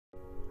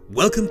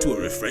Welcome to a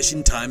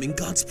refreshing time in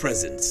God's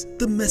presence.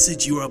 The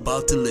message you are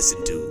about to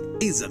listen to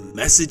is a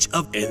message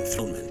of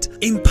enthronement,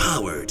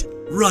 empowered,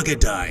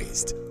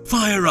 ruggedized,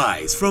 fire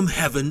eyes from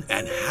heaven,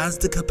 and has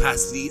the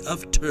capacity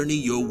of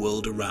turning your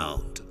world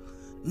around.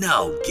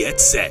 Now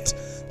get set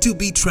to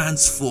be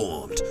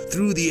transformed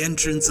through the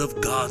entrance of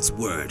God's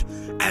Word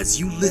as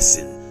you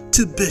listen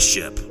to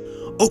Bishop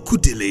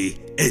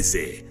Okwudili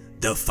Eze,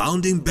 the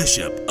founding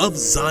bishop of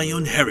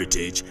Zion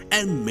Heritage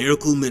and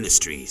Miracle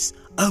Ministries,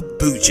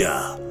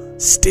 Abuja.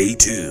 Stay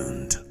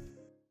tuned.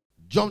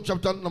 John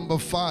chapter number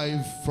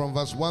 5 from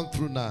verse 1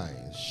 through 9.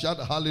 Shout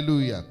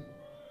hallelujah.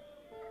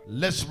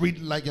 Let's read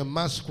like a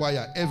mass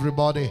choir,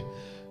 everybody.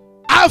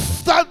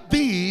 After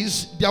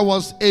this, there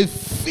was a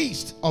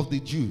feast of the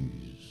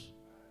Jews,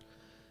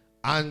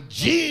 and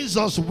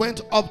Jesus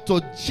went up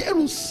to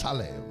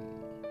Jerusalem.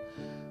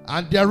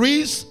 And there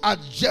is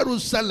at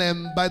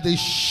Jerusalem by the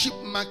sheep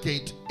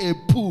market a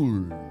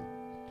pool,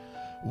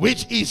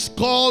 which is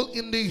called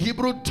in the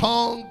Hebrew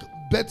tongue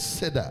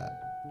Bethesda,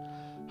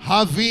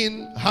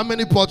 having how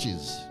many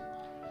porches?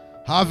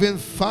 Having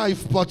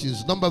 5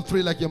 porches. Number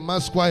 3, like a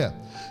mass choir.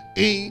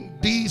 In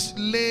this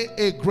lay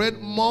a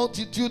great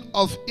multitude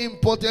of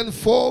impotent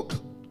folk,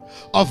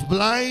 of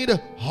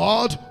blind,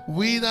 halt,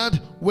 withered,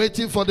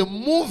 waiting for the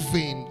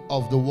moving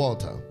of the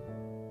water.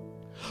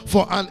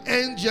 For an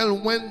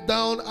angel went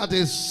down at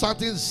a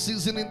certain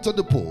season into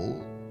the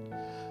pool,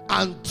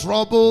 and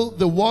troubled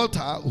the water.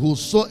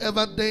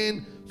 Whosoever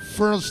then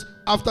first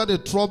after the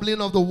troubling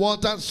of the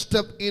water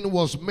stepped in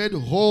was made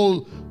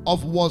whole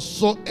of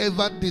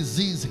whatsoever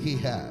disease he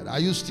had. Are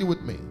you still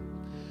with me?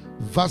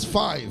 Verse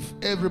 5,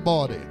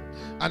 everybody.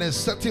 And a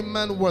certain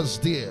man was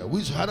there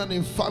which had an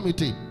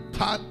infirmity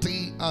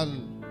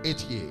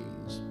 38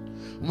 years.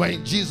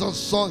 When Jesus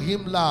saw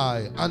him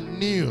lie and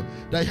knew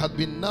that he had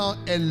been now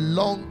a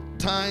long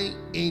time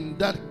in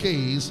that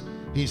case,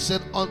 he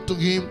said unto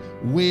him,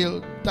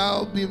 Wilt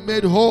thou be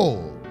made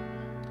whole?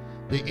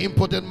 The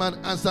impotent man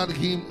answered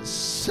him,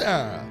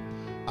 Sir,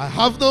 I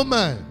have no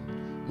man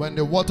when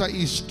the water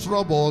is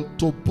troubled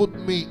to put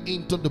me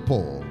into the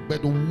pool.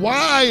 But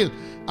while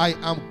I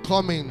am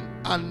coming,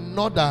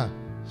 another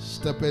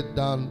stepped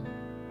down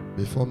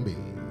before me.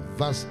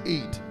 Verse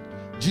 8.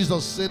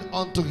 Jesus said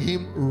unto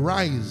him,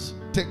 Rise,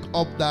 take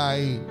up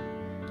thy,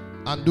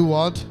 and do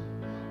what?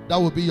 That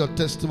will be your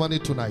testimony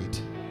tonight.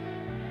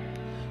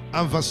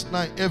 And verse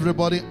 9,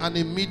 everybody. And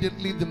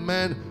immediately the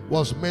man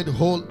was made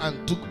whole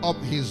and took up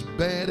his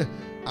bed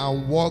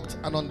and walked,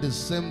 and on the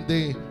same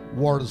day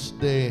was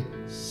the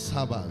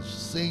Sabbath.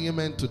 Say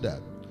amen to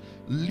that.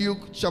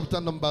 Luke chapter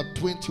number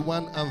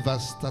 21 and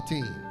verse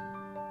 13.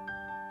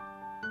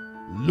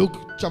 Luke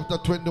chapter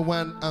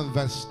 21 and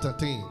verse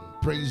 13.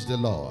 Praise the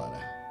Lord.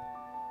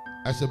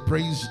 I say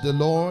praise the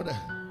Lord.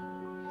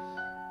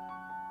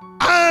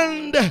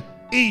 And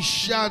it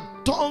shall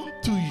turn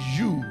to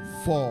you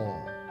for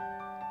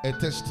a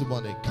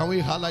testimony. Can we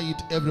highlight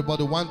it,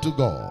 everybody? 1 to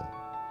go.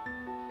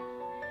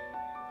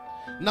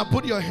 Now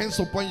put your hands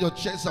upon your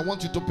chest. I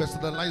want you to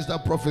personalize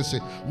that prophecy.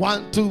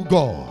 1 to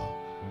go.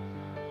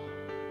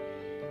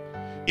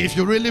 If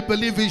you really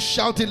believe it,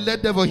 shout it.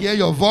 Let devil hear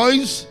your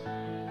voice.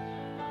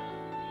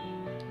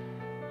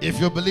 If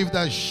you believe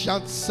that,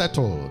 shout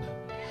settled.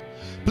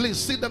 Please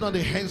sit down on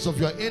the hands of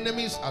your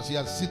enemies. As you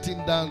are sitting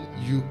down,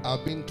 you are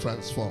being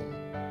transformed.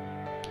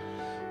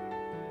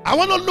 I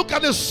want to look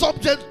at the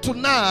subject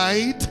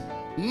tonight: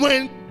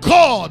 when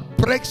God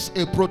breaks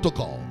a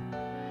protocol.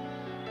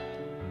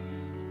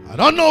 I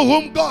don't know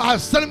whom God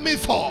has sent me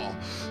for,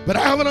 but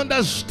I have an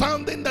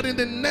understanding that in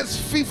the next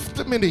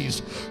 50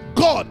 minutes,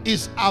 God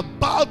is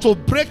about to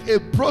break a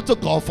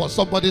protocol for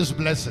somebody's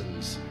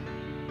blessings.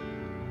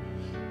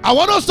 I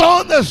want us to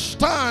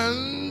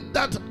understand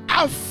that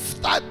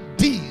after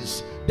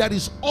this, there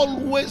is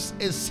always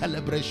a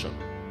celebration.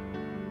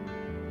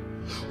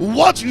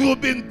 What you've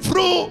been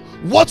through,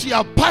 what you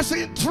are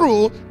passing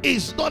through,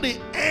 is not the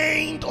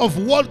end of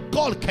what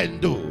God can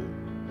do.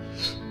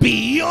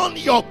 Beyond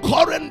your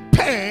current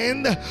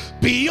pain,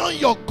 beyond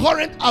your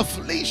current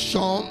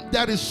affliction,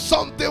 there is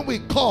something we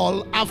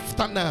call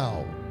after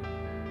now.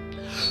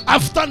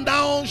 After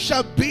now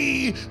shall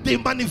be the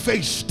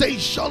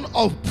manifestation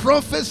of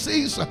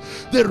prophecies,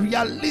 the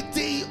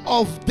reality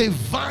of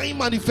divine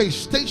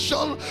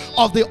manifestation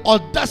of the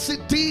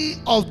audacity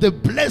of the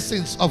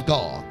blessings of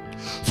God.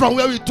 From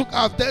where we took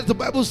our text, the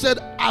Bible said,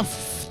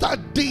 after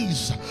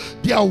this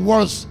there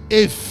was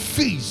a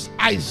feast.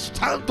 I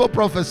stand to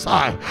prophesy.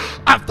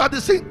 After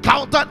this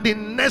encounter, the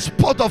next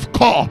port of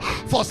call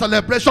for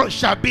celebration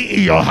shall be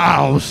in your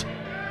house.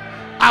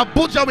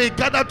 Abuja will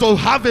gather to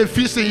have a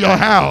feast in your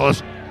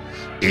house.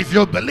 If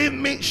you believe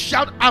me,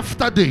 shout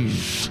after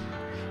this.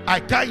 I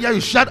can't hear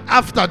you. Shout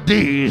after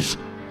this.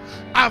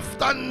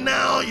 After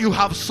now you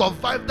have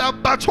survived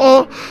that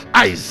battle,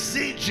 I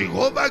see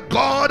Jehovah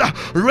God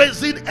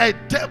raising a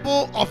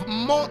table of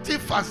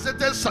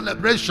multifaceted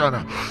celebration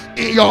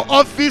in your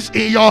office,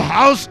 in your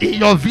house, in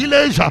your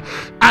village.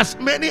 As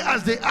many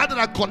as they are that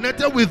are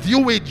connected with you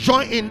will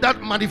join in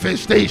that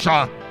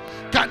manifestation.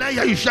 Can I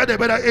hear you shout a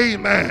better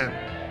amen?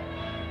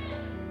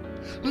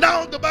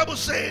 Now the Bible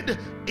said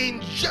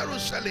in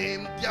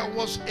Jerusalem there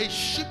was a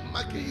sheep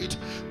market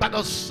by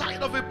the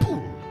side of a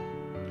pool.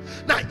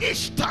 Now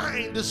each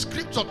time the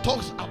scripture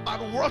talks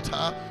about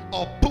water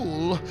or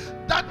pool,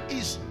 that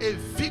is a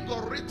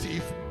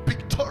figurative,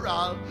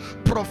 pictorial,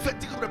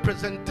 prophetic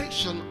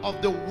representation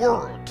of the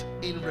word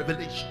in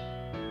Revelation.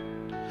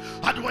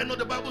 How do I know?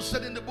 The Bible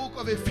said in the book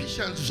of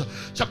Ephesians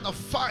chapter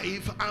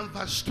 5 and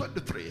verse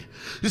 23,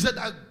 he said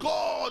that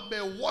God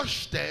may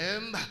wash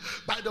them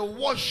by the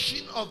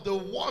washing of the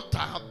water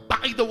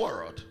by the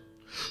word.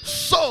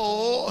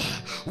 So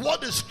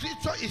what the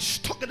scripture is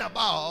talking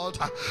about,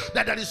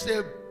 that there is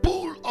a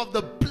pool of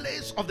the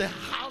place of the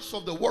house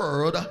of the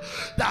word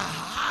that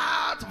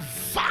had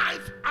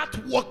 5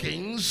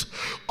 outworkings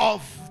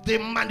of the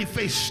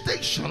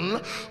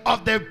manifestation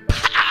of the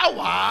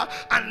power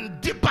and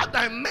deeper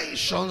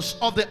dimensions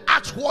of the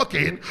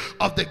outworking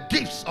of the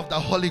gifts of the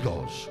Holy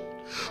Ghost.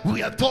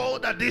 We are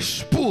told that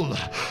this pool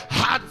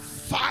had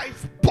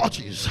 5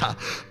 porches,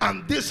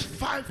 and these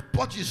 5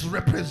 porches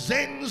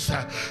represents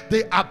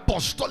the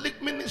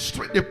apostolic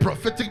ministry, the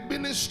prophetic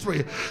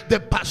ministry, the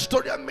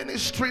pastoral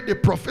ministry, the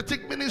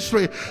prophetic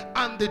ministry,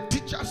 and the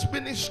teachers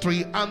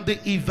ministry, and the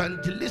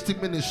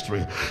evangelistic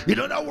ministry. In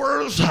other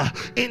words,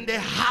 in the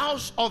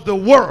house of the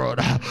word,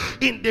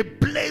 in the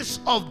place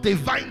of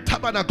divine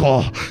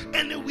tabernacle,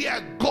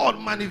 anywhere God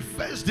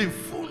manifests the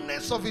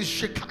fullness of his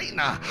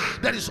Shekinah,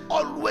 there is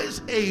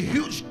always a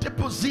huge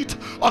deposit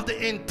of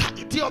the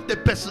entirety of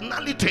the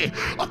personality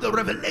of the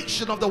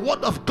revelation of the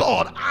word of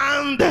God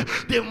and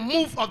the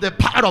move of the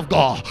power of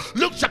God.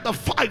 Luke chapter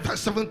 5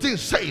 verse 17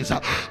 says,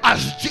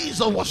 as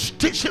Jesus was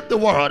teaching the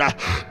word,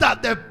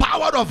 that the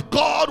power of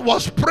God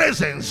was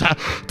present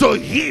to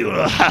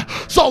heal.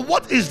 So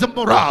what is the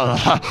morale?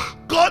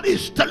 God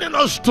is telling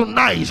us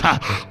tonight,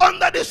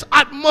 under this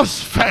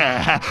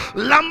atmosphere,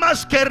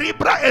 Lamas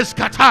Keribra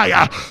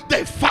Eskataya, the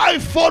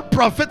 5-fold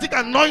prophetic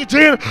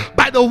anointing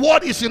by the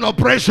word is in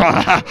operation.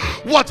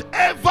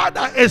 Whatever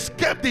that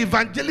escaped the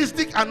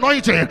evangelistic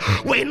anointing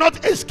will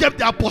not escape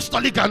the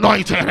apostolic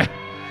anointing,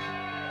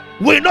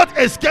 will not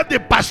escape the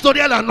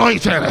pastoral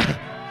anointing,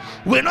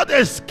 will not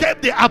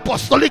escape the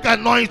apostolic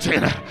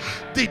anointing,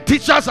 the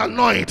teacher's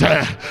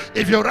anointing.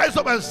 If you rise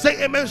up and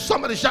say amen,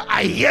 somebody shout,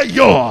 I hear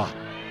you.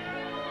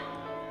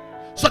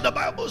 So the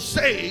Bible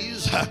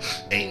says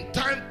in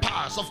time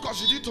past, of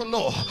course you need to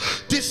know,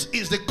 this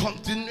is the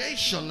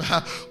continuation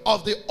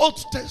of the Old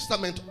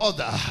Testament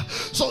order.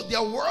 So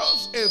there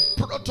was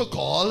a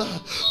protocol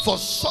for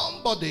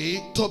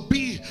somebody to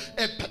be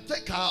a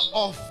partaker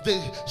of the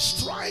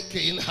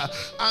striking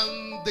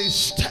and the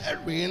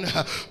stirring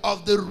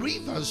of the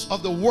rivers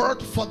of the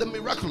word for the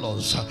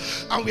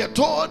miraculous. And we are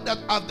told that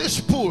at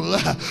this pool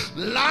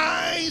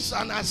lies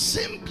an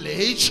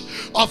assemblage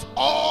of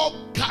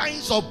all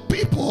kinds of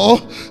people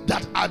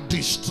that are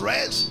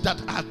distressed, that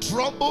are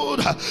troubled,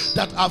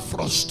 that are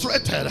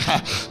frustrated.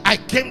 I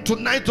came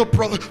tonight to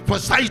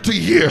prophesy to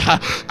you.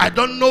 I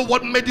don't know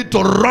what made you to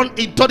run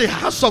into the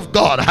house of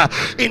God.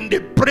 In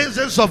the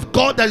presence of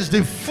God there is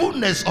the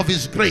fullness of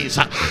his grace.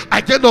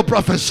 I came to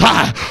prophesy,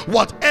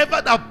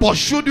 whatever that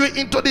pursued you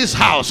into this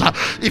house,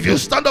 if you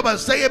stand up and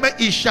say amen,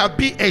 it shall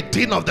be a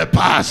thing of the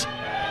past.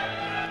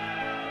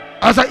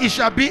 I said it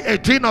shall be a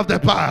thing of the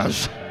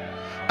past.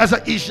 I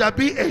said it shall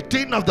be a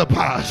thing of the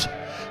past.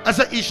 I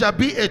said it shall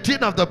be a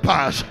thing of the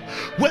past.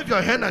 Wave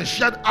your hand and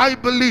shout, I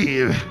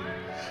believe.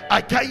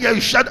 I can't hear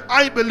you shout,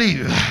 I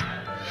believe.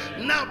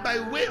 Now, by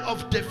way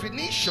of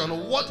definition,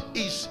 what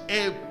is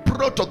a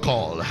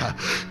protocol?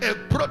 A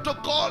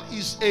protocol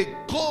is a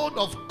code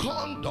of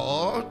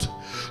conduct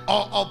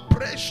or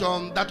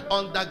operation that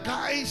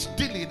underlies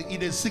dealing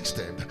in a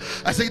system.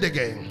 I say it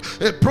again.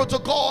 A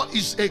protocol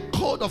is a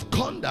code of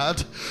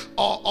conduct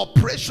or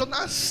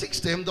operational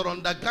system that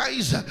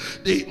underlies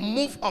the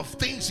move of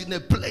things in a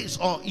place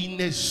or in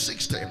a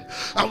system.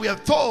 And we are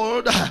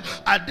told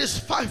at these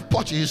 5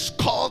 porches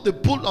called the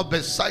pool of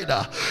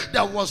Bethsaida,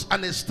 there was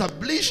an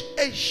established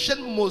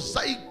ancient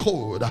Mosaic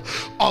code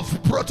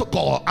of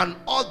protocol and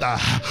order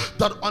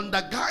that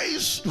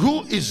underlies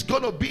who is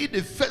going to be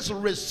the first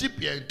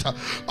recipient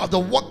of the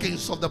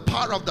workings of the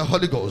power of the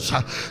Holy Ghost.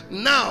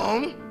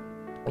 Now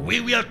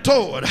we were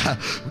told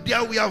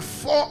there were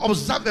 4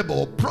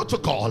 observable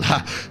protocols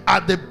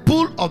at the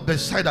pool of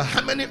Bethsaida.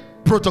 How many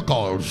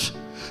protocols?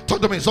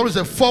 Talk to me. Somebody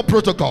say 4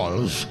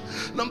 protocols.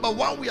 Number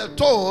 1, we are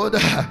told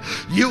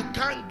you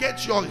can't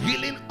get your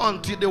healing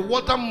until the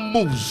water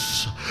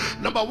moves.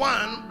 Number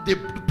 1, the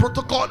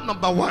protocol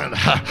number 1,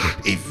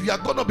 if you are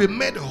going to be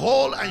made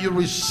whole and you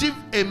receive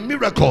a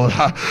miracle,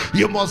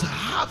 you must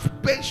have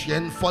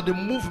patience for the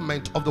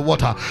movement of the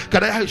water.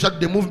 Can I shout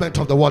the movement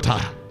of the water?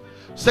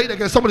 Say it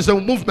again. Somebody say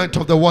movement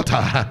of the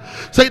water.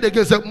 Say it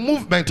again. Say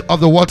movement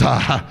of the water.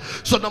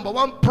 So number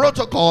 1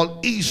 protocol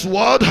is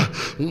what?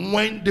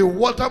 When the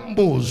water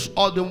moves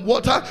or the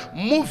water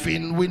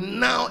moving will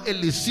now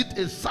elicit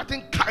a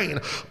certain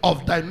kind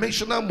of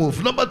dimensional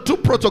move. Number 2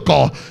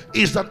 protocol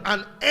is that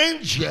an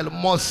angel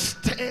must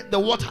stir the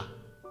water.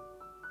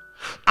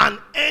 An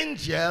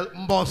angel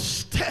must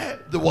stir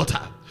the water.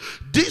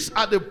 These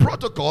are the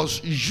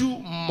protocols you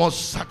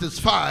must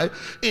satisfy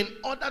in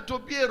order to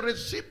be a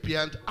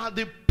recipient at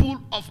the pool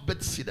of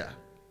Bethesda.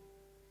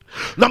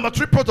 Number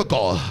 3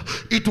 protocol,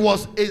 it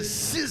was a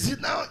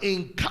seasonal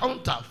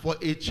encounter for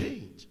a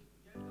change.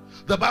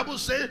 The Bible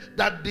says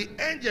that the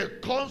angel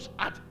comes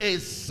at a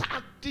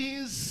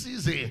certain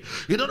season.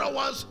 In other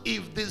words,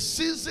 if the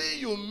season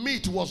you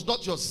meet was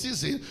not your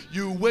season,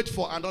 you wait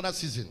for another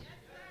season.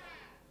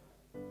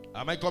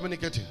 Am I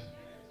communicating?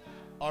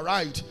 All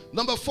right.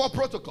 Number 4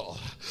 protocol.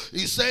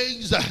 It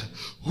says,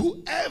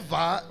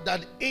 whoever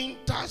that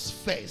enters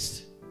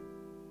first.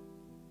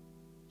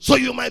 So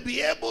you might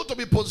be able to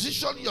be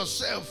positioned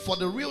yourself for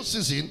the real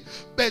season,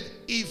 but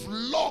if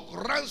luck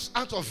runs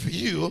out of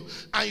you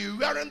and you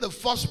weren't the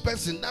first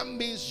person, that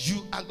means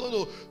you are going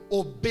to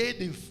obey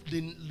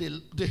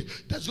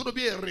there's going to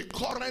be a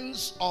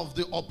recurrence of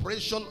the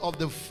operation of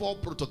the 4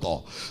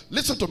 protocol.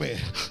 Listen to me.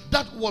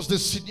 That was the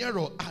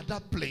scenario at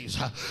that place.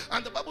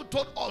 And the Bible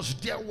told us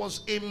there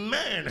was a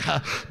man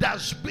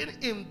that's been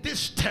in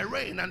this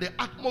terrain and the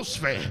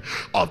atmosphere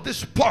of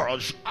this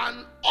purge,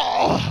 and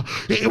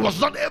he was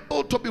not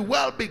able to be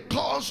well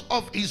because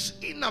of his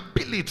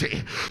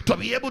inability to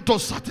be able to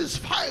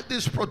satisfy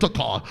this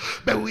protocol.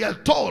 But we are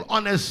told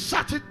on a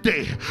certain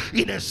day,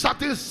 in a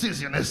certain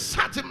season, a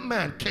certain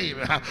man came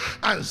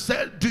and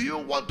said, do you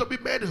want to be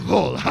made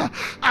whole?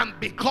 And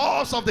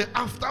because of the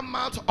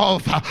aftermath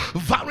of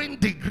varying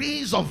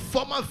degrees of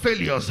former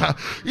failures,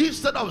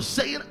 instead of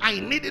saying I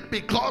need it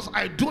because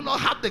I do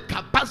not have the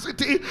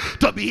capacity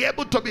to be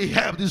able to be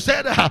helped, he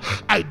said,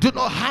 I do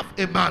not have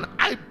a man.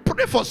 I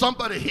pray for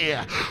somebody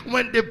here.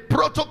 When the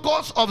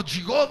protocols of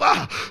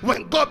Jehovah,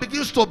 when God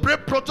begins to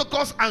break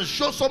protocols and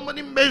show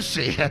somebody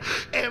mercy,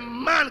 a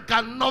man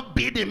cannot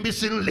be the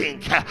missing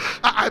link.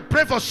 I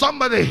pray for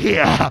somebody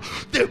here.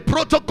 The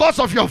protocols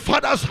of your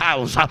father's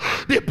house,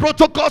 the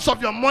protocols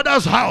of your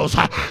mother's house,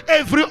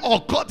 every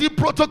occultic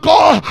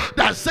protocol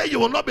that say you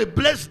will not be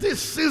blessed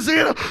this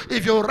season,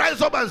 if you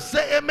rise up and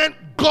say amen,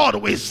 God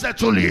will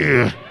settle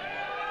you.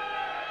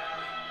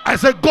 I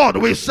said God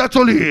will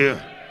settle you.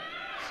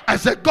 I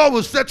said God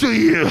will settle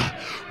you.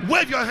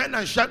 Wave your hand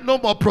and shout, no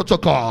more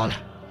protocol.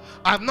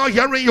 I'm not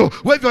hearing you.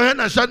 Wave your hand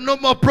and shout, no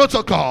more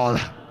protocol.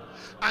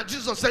 And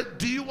Jesus said,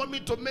 do you want me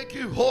to make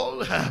you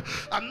whole?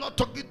 I'm not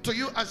talking to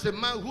you as a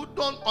man who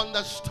don't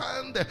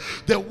understand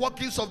the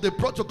workings of the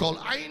protocol.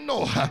 I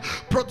know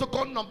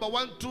protocol number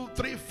 1, 2,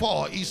 3,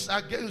 4 is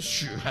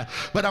against you.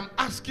 But I'm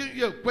asking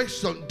you a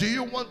question. Do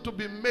you want to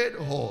be made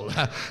whole?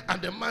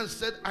 And the man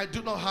said, I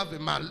do not have a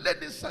man.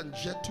 Ladies and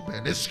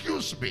gentlemen,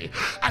 excuse me.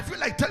 I feel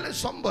like telling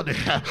somebody,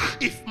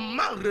 if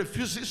man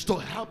refuses to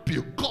help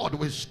you, God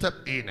will step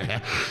in.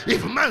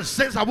 If man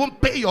says, I won't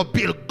pay your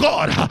bill,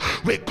 God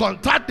will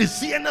contact the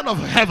CNN of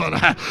heaven.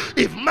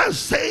 If man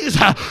says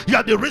you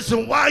are the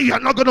reason why you are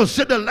not going to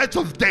see the light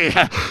of day,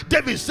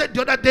 David said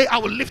the other day, I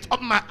will lift up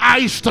my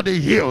eyes to the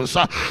hills.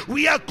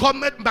 Where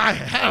cometh my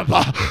help?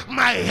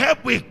 My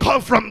help will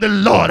come from the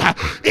Lord.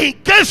 In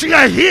case you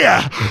are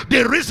here,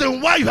 the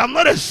reason why you have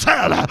not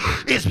excelled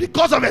is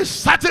because of a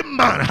certain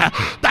man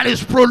that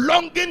is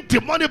prolonging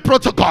demonic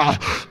protocol.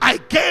 I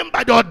came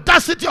by the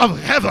audacity of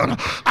heaven.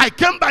 I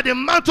came by the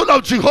mantle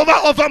of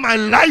Jehovah over my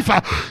life.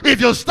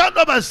 If you stand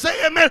up and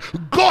say amen,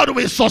 God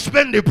will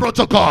suspend the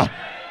protocol.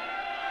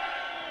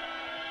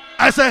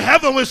 I say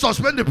heaven will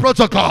suspend the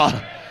protocol.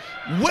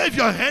 Wave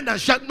your hand and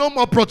shout, no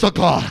more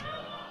protocol.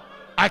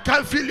 I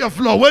can't feel your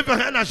floor. Wave your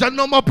hand and shout,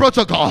 no more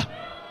protocol.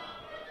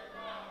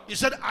 He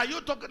said, are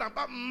you talking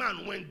about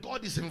man when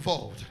God is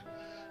involved?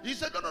 He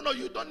said, no,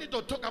 you don't need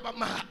to talk about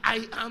man.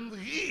 I am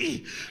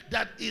he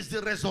that is the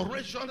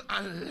resurrection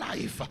and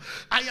life.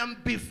 I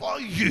am before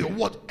you.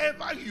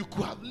 Whatever you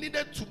could have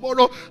needed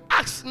tomorrow,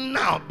 ask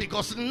now,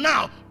 because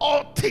now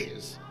all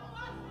things.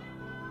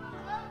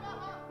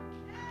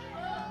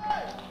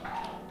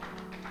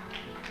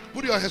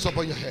 Put your hands up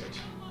on your head.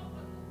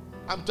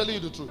 I'm telling you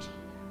the truth.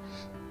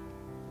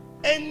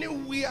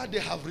 Anywhere they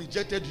have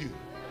rejected you,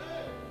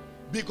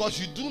 because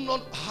you do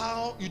not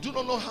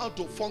know how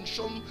to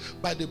function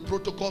by the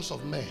protocols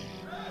of man,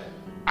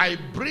 I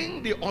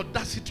bring the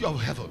audacity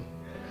of heaven.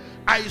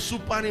 I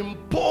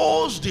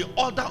superimpose the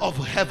order of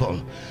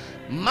heaven.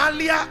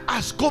 Malia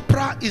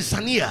Ascopra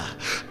Isania.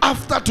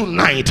 After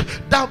tonight,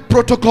 that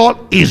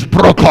protocol is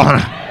broken.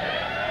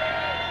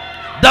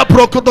 That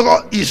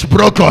protocol is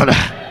broken.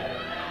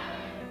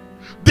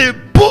 The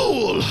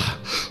bull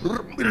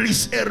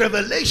is a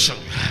revelation,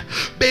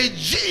 but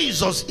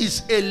Jesus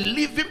is a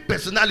living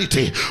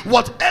personality.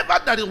 Whatever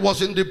that it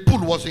was in the pool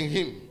was in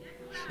him.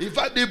 In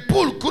fact, the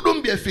pool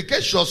couldn't be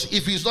efficacious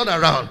if he's not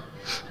around.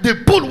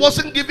 The pool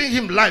wasn't giving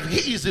him life.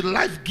 He is the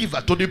life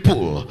giver to the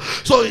pool.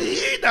 So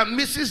he that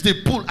misses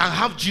the pool and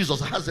have Jesus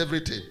has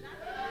everything.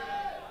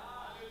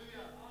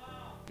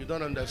 You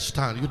don't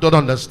understand. You don't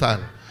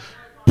understand.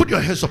 Put your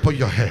hands upon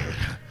your head.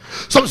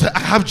 Some say, I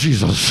have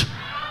Jesus.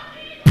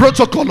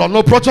 Protocol or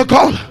no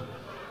protocol,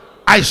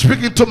 I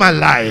speak into my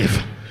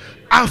life.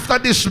 After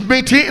this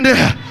meeting,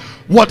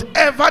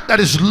 whatever that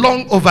is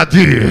long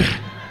overdue,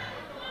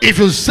 if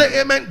you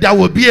say amen, there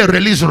will be a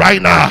release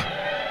right now.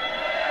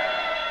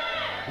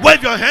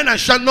 Wave your hand and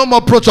shout, no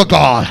more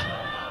protocol.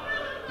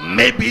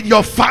 Maybe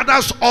your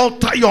father's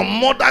altar, your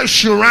mother's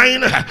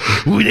shrine,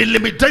 with the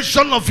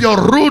limitation of your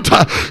root,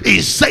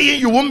 is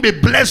saying you won't be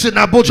blessed in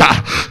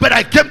Abuja. But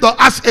I came to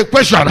ask a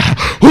question: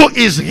 who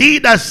is he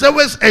that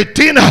says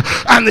 18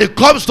 and it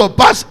comes to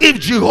pass if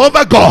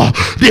Jehovah God,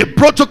 the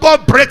protocol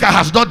breaker,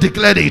 has not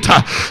declared it?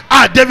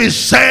 David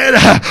said,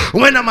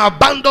 when I'm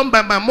abandoned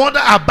by my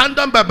mother,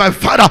 abandoned by my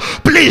father,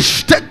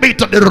 please take me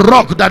to the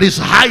rock that is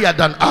higher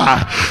than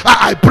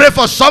I pray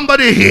for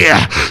somebody here.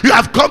 You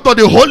have come to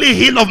the holy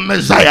hill of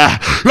Messiah.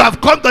 You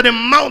have come to the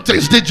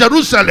mountains, the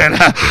Jerusalem,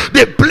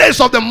 the place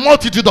of the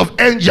multitude of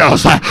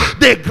angels,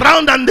 the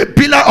ground and the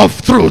pillar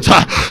of truth.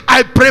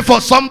 I pray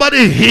for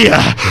somebody here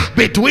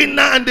between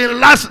now and the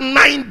last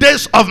 9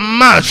 days of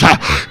March.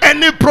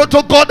 Any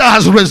protocol that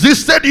has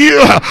resisted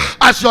you,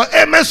 as your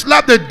amen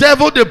slap the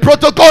devil, the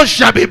protocol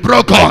shall be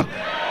broken.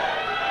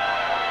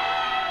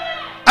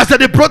 I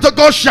said the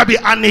protocol shall be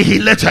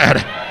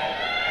annihilated.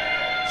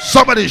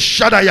 Somebody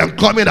shout, I am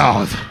coming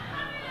out.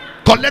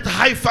 Collect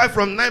high five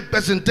from 9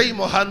 person. Tell him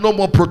or her, no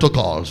more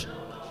protocols.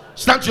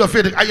 Stand to your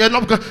feet. I am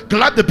not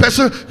clap the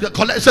person.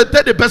 Collect, say,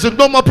 tell the person,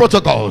 no more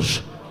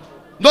protocols.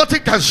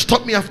 Nothing can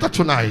stop me after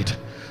tonight.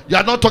 You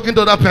are not talking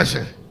to that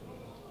person.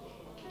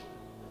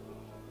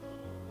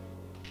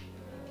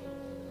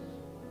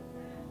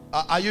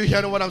 Are you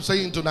hearing what I'm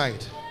saying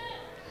tonight?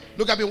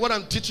 Look at me. What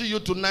I'm teaching you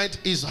tonight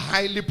is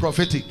highly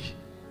prophetic.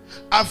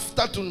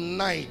 After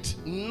tonight,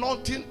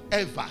 nothing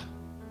ever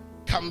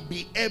can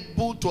be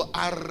able to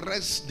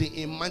arrest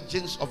the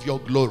emergence of your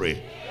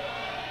glory.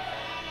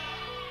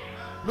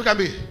 Look at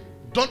me.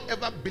 Don't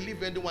ever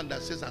believe anyone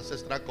that says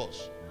ancestral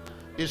curse.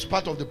 It's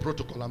part of the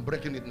protocol. I'm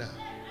breaking it now.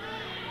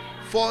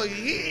 For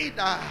he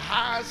that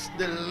has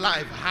the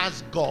life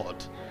has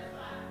God.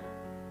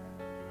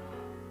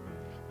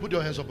 Put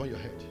your hands upon your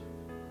head.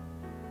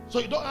 So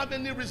you don't have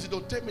any reason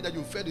to tell me that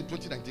you failed in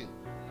 2019.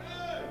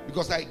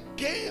 Because I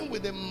came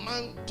with a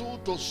mantle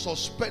to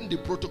suspend the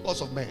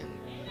protocols of men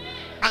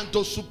and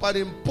to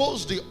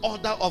superimpose the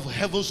order of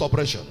heaven's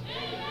operation.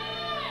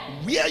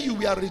 Where you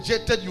were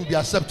rejected, you'll be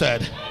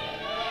accepted.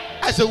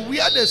 I said,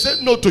 where they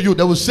say no to you,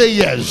 they will say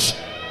yes.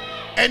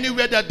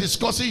 Anywhere they're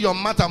discussing your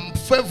matter,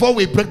 favor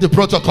will break the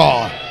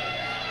protocol.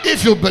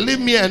 If you believe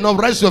me enough,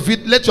 rise your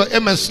feet, let your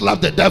amen slap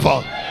the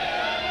devil.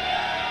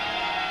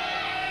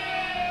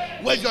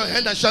 Wave your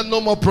hand and shout, no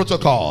more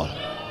protocol.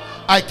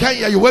 I can't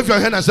hear you. Wave your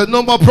hand and say,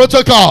 no more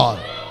protocol.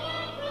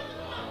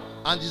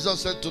 And Jesus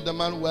said to the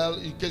man, well,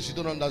 in case you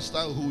don't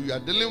understand who you are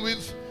dealing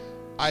with,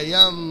 I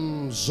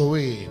am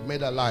Zoe,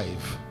 made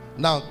alive.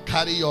 Now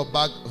carry your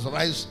bag,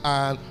 rise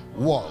and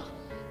walk.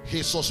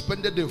 He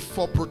suspended the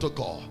 4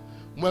 protocol.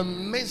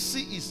 When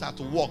mercy is at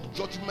work,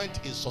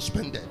 judgment is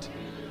suspended.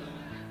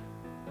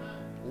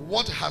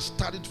 What has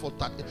started for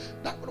that?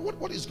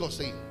 What is God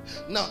saying?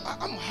 Now,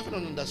 I'm having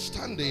an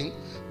understanding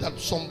that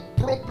some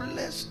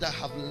problems that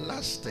have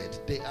lasted,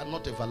 they are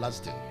not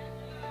everlasting.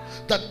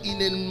 That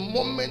in a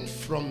moment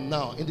from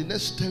now, in the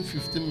next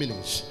 10-15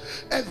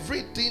 minutes,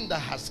 everything that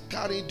has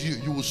carried you,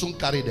 you will soon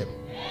carry them.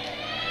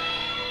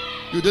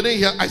 You didn't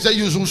hear? I said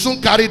you will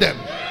soon carry them.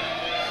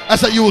 I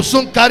said you will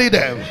soon carry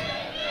them.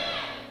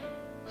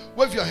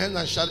 Wave your hand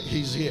and shout,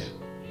 he's here.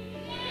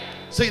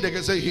 Say it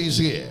again, say he's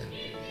here.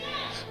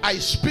 I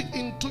speak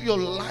into your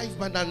life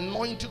by the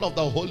anointing of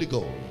the Holy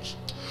Ghost.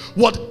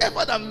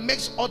 Whatever that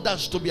makes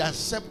others to be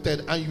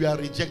accepted and you are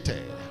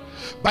rejected,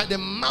 by the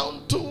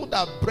mantle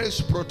that breaks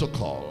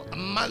protocol,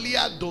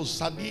 Malia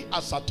dosani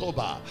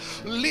asatoba,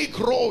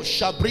 likro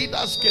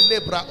shabridas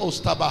kelebra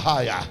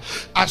ostabahaya.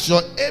 As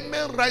your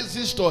amen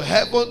rises to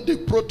heaven, the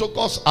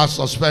protocols are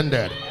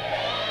suspended.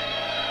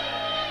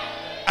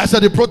 I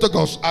said the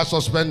protocols are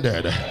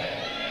suspended.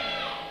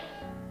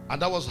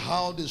 And that was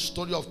how the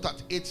story of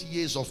 38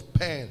 years of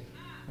pain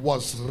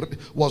was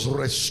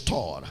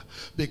restored,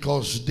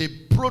 because the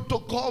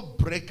protocol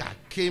breaker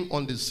came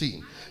on the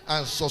scene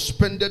and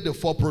suspended the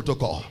 4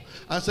 protocol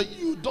and said,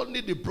 you don't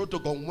need the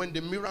protocol when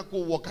the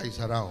miracle worker is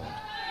around.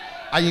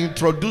 I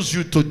introduce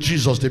you to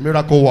Jesus, the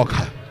miracle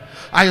worker.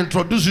 I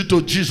introduce you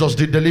to Jesus,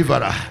 the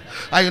deliverer.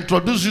 I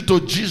introduce you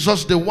to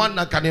Jesus, the one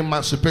that can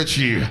emancipate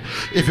you.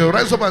 If you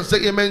rise up and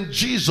say amen,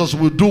 Jesus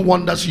will do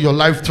wonders in your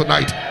life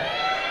tonight.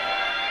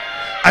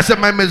 I said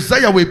my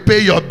Messiah will pay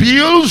your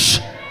bills.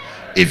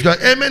 If your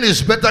amen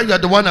is better, you are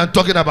the one I'm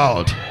talking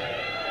about.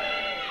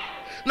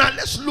 Now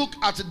let's look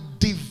at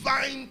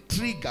divine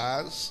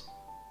triggers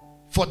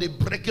for the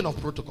breaking of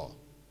protocol.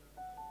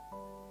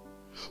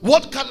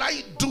 What can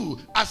I do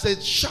as a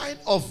child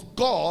of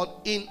God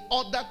in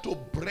order to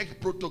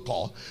break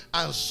protocol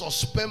and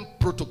suspend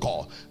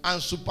protocol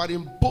and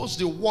superimpose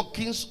the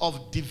workings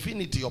of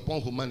divinity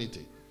upon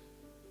humanity?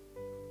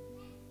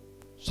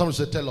 Someone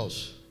say, tell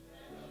us.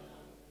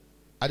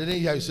 I didn't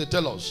hear you say,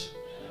 tell us.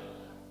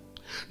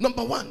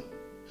 Number 1,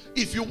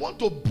 if you want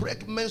to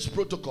break men's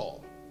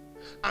protocol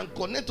and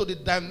connect to the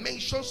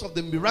dimensions of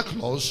the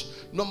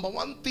miraculous, number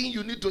 1 thing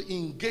you need to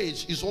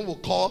engage is what we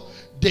call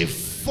the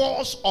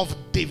force of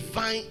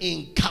divine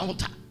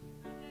encounter.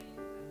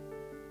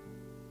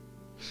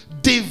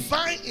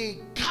 Divine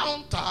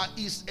encounter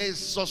is a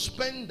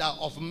suspender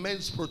of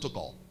men's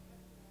protocol.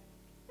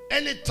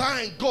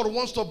 Anytime God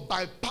wants to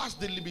bypass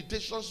the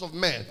limitations of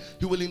men,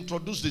 he will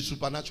introduce the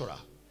supernatural.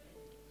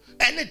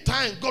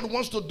 Anytime God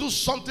wants to do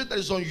something that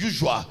is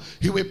unusual,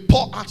 he will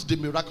pour out the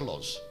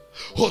miraculous.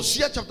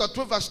 Hosea chapter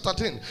 12 verse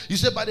 13, he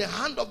said, by the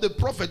hand of the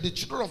prophet the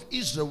children of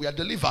Israel were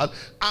delivered,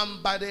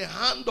 and by the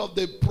hand of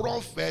the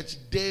prophet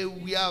they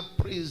were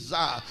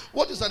preserved.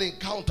 What is an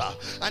encounter?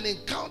 An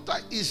encounter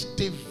is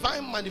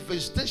divine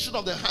manifestation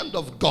of the hand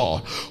of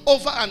God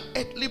over an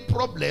earthly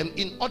problem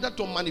in order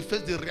to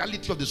manifest the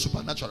reality of the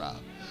supernatural.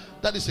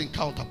 That is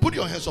encounter. Put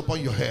your hands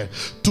upon your head.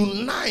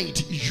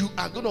 Tonight you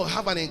are going to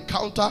have an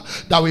encounter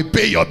that will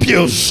pay your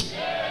bills.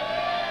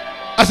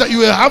 I said you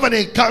will have an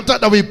encounter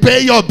that will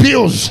pay your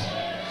bills.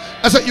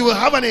 I said you will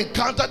have an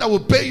encounter that will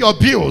pay your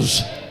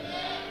bills.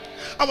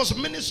 I was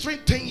ministering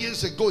 10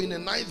 years ago in a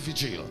night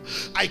vigil.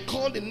 I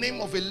called the name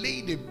of a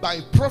lady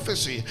by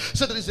prophecy.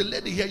 Said there is a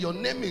lady here, your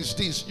name is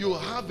this. You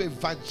have a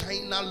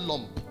vaginal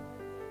lump.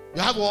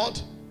 You have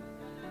what?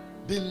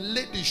 The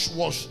lady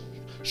was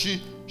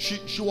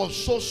she was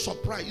so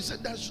surprised. He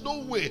said, there's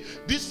no way.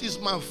 This is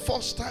my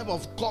first time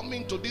of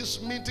coming to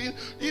this meeting.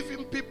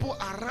 Even people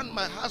around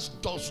my house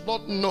does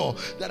not know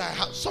that I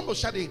have some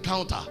such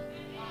encounter.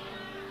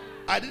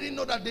 I didn't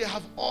know that they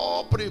have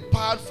all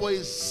prepared for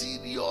a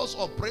serious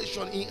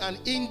operation in an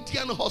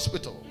Indian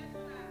hospital.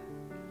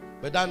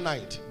 But that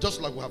night,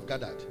 just like we have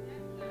gathered,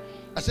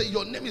 I said,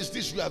 your name is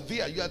this, you are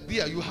there, you are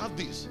there, you have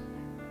this.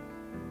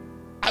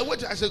 I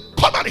waited, I said,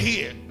 come out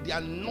here. The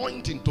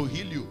anointing to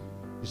heal you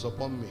is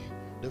upon me.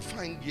 The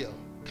fine girl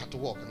cut to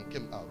walk and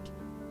came out.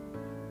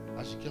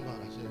 As she came out,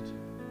 I said,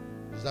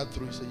 is that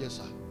true? He said, yes,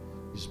 sir.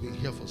 It's been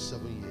here for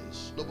 7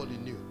 years. Nobody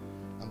knew.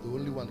 I'm the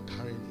only one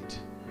carrying it.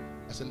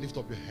 I said, lift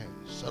up your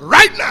hands. So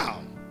right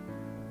now,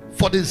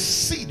 for the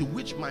seed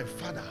which my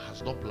father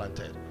has not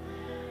planted,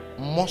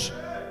 must,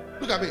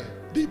 look at me.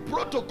 The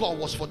protocol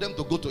was for them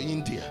to go to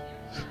India.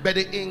 But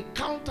the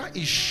encounter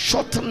is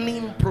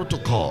shortening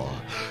protocol.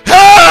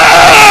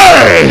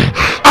 Hey!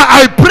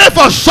 I pray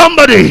for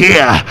somebody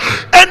here.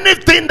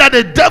 Anything that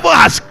the devil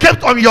has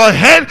kept on your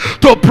head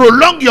to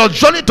prolong your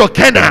journey to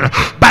Canaan,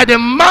 by the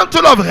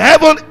mantle of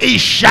heaven, it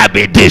shall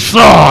be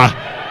destroyed.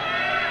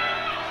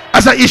 I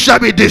said, it shall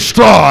be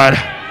destroyed.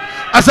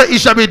 I said, it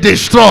shall be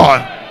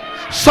destroyed.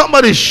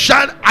 Somebody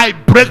shout, I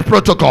break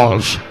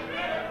protocols.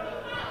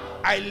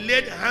 I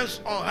laid hands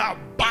on her,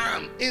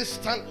 bam,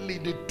 instantly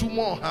the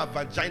tumor on her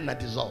vagina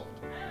dissolved.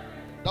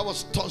 That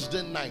was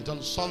Thursday night.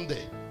 On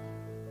Sunday,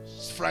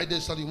 Friday,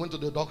 Saturday, went to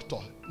the doctor.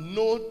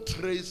 No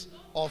trace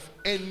of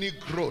any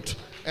growth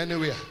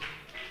anywhere.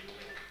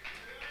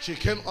 She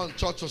came on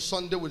church on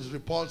Sunday with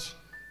reports,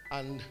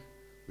 and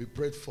we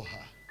prayed for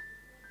her.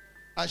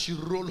 And she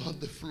rolled on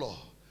the floor.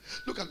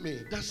 Look at me.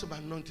 That's my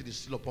anointing is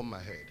still upon my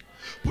head.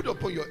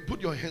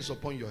 Put your hands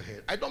upon your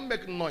head. I don't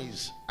make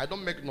noise. I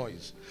don't make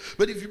noise.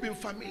 But if you've been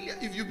familiar,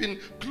 if you've been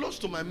close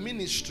to my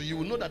ministry, you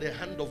will know that the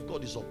hand of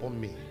God is upon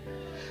me.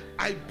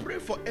 I pray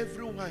for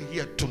everyone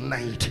here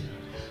tonight.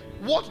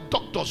 What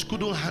doctors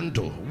couldn't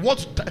handle,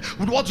 what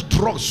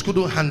drugs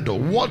couldn't handle,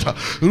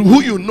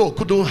 who you know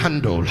couldn't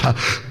handle,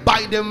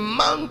 by the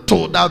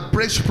mantle that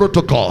breaks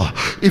protocol,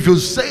 if you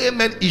say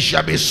amen, it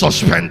shall be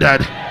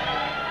suspended.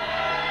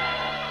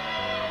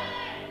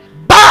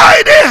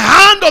 By the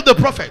hand of the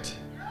prophet,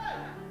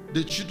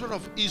 the children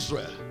of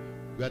Israel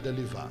were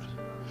delivered.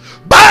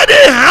 By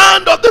the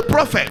hand of the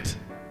prophet,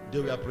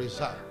 they were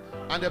preserved.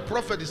 And the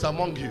prophet is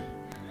among you,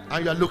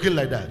 and you are looking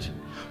like that.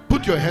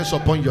 Put your hands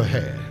upon your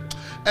head.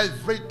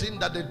 Everything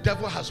that the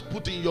devil has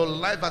put in your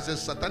life as a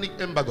satanic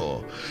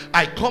embargo,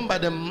 I come by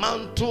the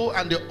mantle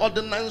and the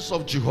ordinance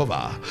of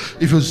Jehovah.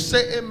 If you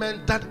say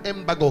amen, that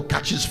embargo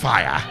catches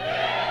fire.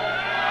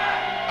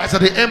 I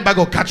said the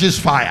embargo catches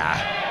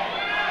fire.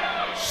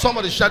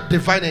 Somebody shout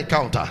divine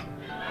encounter.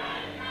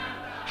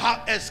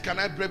 How else can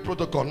I break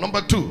protocol?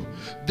 Number 2,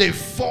 the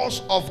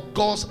force of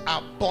God's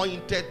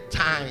appointed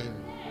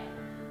time.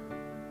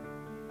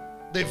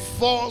 The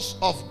force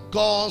of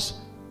God's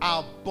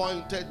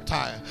appointed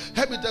time.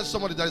 Let me tell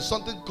somebody there is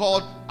something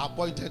called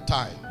appointed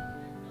time.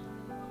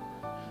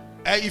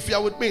 And if you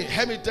are with me,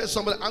 let me tell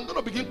somebody, I'm going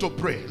to begin to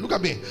pray. Look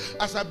at me.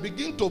 As I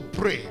begin to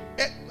pray,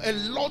 a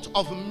lot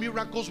of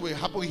miracles will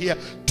happen here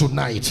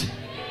tonight.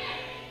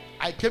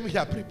 I came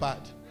here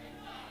prepared.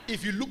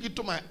 If you look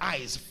into my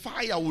eyes,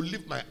 fire will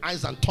lift my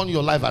eyes and turn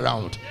your life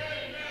around.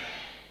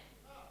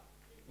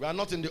 We are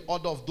not in the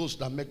order of those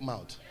that make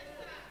mouth.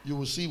 You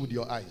will see with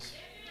your eyes.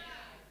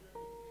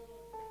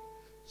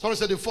 Somebody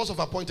said the force of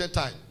appointed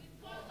time.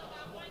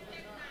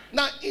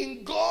 Now,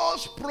 in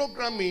God's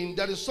programming,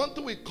 there is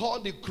something we call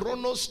the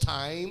Chronos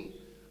time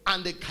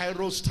and the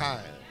Kairos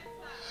time.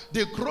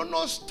 The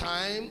Chronos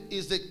time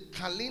is the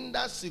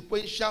calendar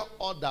sequential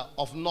order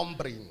of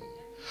numbering.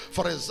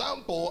 For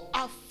example,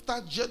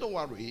 after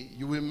January,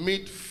 you will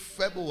meet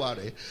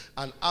February,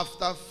 and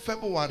after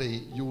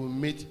February, you will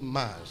meet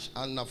March.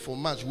 And for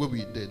March, we will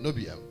be there. No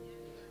BM.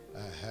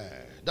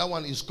 That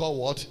one is called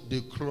what?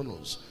 The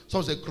Chronos.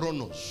 Some say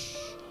Chronos.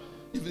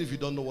 Even if you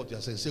don't know what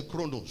you're saying, say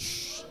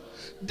chronos.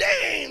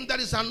 Then there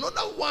is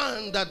another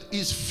one that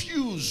is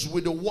fused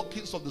with the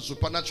workings of the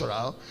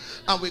supernatural,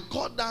 and we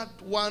call that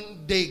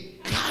one the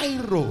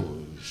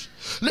kairos.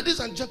 Ladies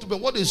and gentlemen,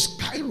 what is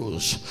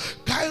kairos?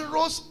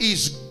 Kairos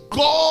is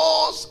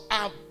God's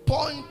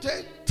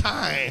appointed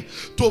time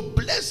to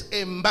bless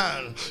a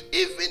man.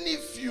 Even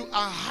if you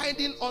are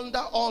hiding under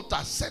altar,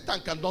 Satan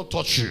cannot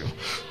touch you,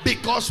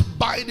 because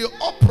by the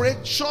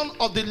operation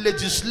of the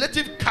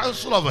legislative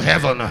council of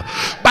heaven,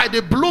 by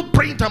the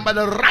blueprint and by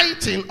the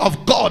writing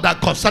of God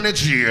that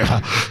concerns you,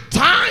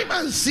 time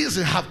and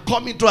season have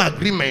come into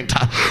agreement.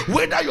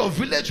 Whether your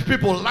village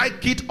people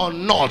like it or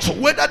not,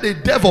 whether the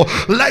devil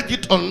like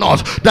it or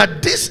not,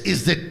 that this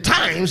is the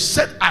time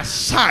set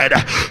aside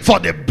for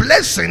the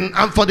blessing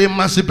and for the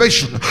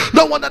emancipation.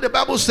 No wonder the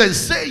Bible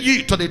says, say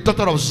ye to the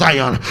daughter of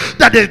Zion,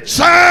 that the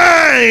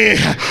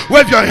time,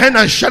 wave your hand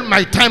and shout,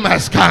 my time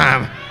has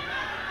come.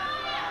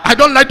 I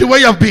don't like the way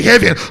you're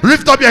behaving.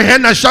 Lift up your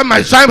hand and shout,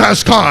 my time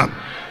has come.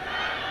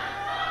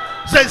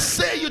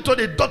 Say you to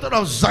the daughter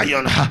of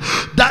Zion,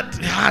 that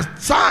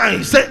has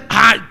time. Say,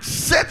 I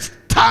set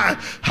time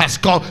has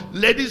come.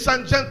 Ladies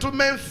and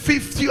gentlemen,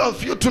 50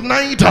 of you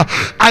tonight,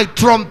 I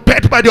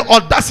trumpet by the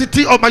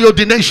audacity of my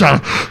ordination,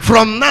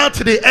 from now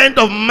to the end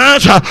of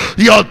March,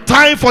 your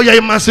time for your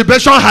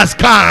emancipation has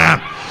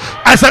come.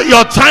 I said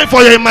your time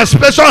for your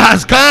emancipation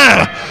has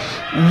come.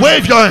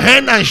 Wave your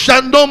hand and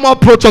shout, no more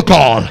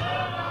protocol.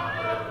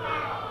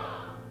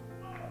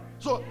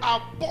 So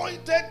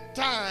appointed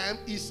time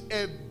is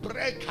a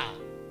breaker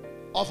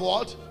of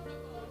what?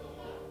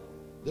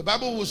 The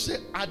Bible will say,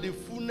 at the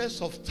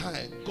fullness of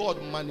time,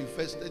 God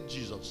manifested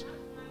Jesus.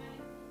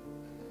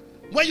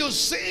 When you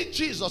see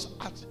Jesus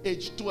at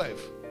age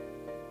 12,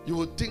 you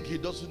will think he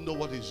doesn't know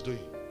what he's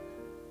doing.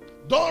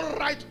 Don't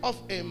write off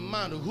a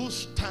man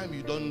whose time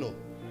you don't know.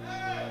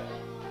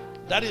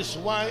 That is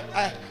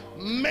why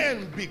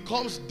men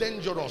becomes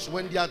dangerous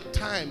when their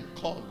time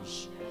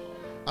comes.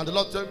 And the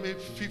Lord told me,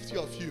 50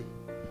 of you,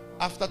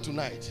 after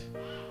tonight,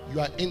 you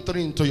are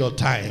entering into your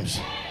times.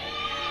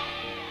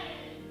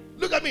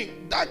 Look at me.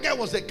 That guy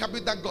was a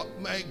carpenter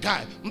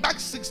guy. Back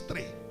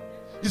 6'3".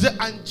 He said,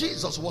 and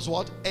Jesus was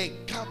what? A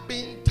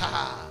carpenter.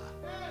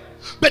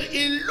 But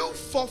in Luke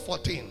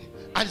 4:14,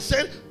 and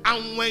said,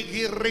 and when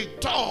he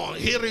returned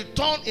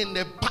in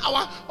the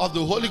power of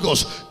the Holy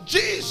Ghost.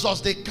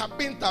 Jesus the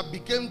carpenter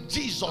became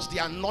Jesus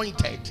the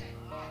anointed.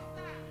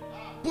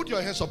 Put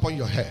your hands upon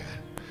your head.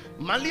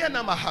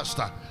 Maliana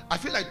Mahasta, I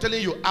feel like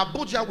telling you,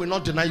 Abuja will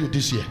not deny you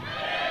this year.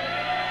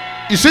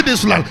 You see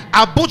this land,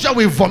 Abuja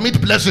will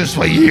vomit blessings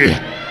for you.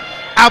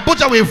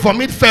 Abuja will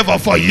vomit favor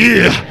for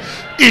you.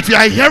 If you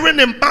are hearing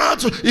the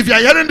mouth, if you are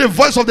hearing the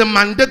voice of the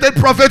mandated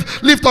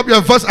prophet, lift up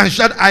your voice and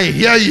shout, I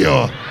hear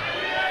you.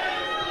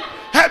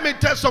 Help me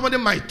tell somebody,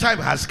 my time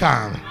has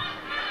come.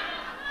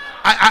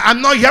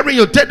 I'm not hearing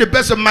you. Take the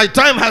best of my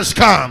time has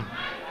come.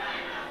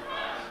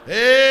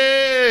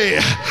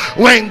 Hey,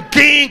 when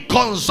King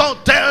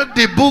consulted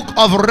the book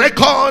of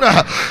record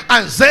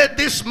and said,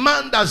 this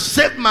man that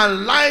saved my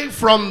life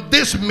from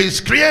this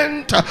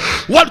miscreant,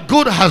 what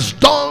good has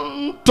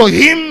done to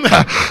him?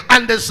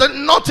 And they said,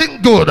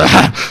 nothing good.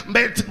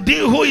 But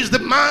who is the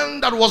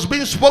man that was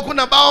being spoken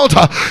about?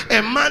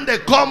 A man they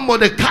call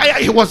Mordecai.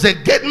 He was a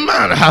gate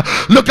man.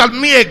 Look at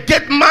me, a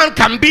gate man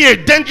can be a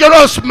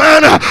dangerous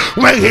man.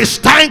 When his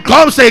time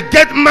comes, a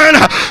gate man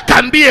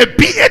can be a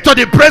PA to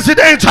the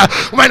president.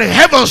 When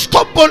heaven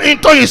stumbled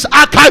into his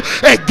archive,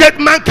 a gate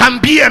man can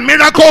be a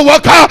miracle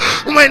worker.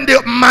 When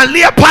the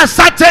Malia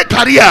Passate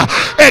career,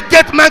 a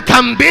gate man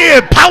can be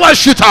a power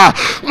shooter.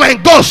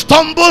 When God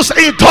stumbles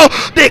into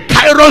the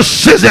Kairos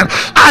season,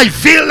 I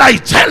feel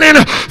like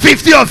telling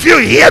 50 of you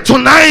here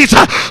tonight,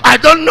 I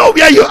don't know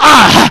where you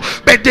are,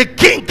 but the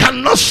king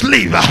cannot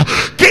sleep.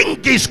 King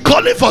is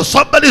calling for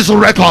somebody's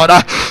record.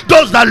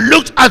 Those that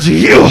looked at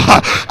you,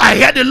 I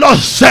heard the Lord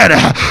said,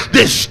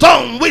 the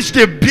stone which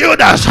the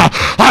builders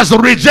has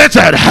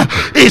rejected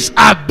is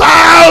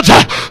about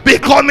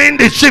becoming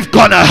the chief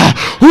corner.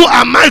 Who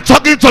am I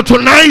talking to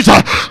tonight?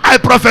 I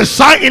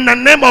prophesy in the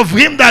name of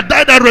him that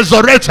died and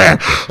resurrected.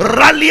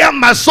 Ralia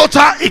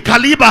Masota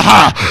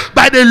Ikalibaha.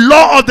 By the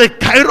law of the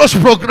Kairos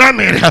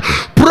programming,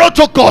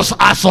 protocols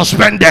are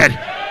suspended.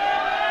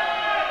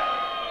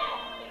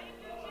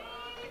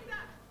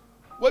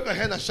 Wave your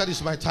hand and shout,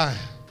 it's my time.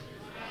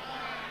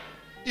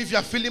 If you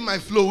are feeling my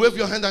flow, wave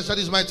your hand and shout,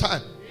 it's my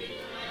time.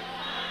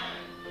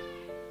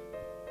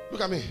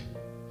 Look at me.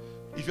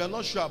 If you are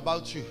not sure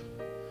about you,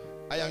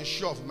 I am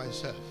sure of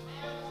myself.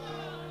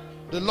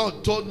 The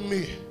Lord told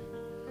me,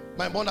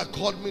 my mother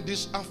called me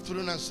this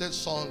afternoon and said,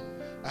 son,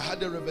 I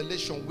had a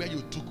revelation where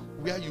you took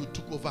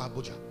over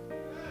Abuja.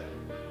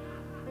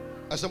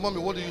 I said, mommy,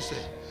 what do you say?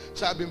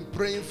 So I've been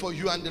praying for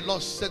you, and the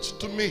Lord said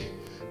to me,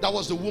 that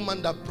was the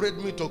woman that prayed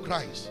me to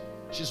Christ.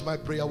 She's my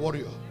prayer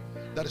warrior.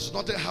 There is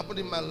nothing happened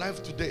in my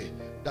life today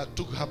that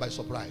took her by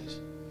surprise.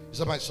 He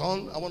said, my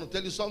son, I want to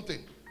tell you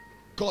something.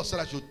 God said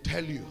I should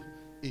tell you,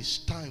 it's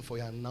time for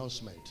your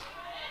announcement.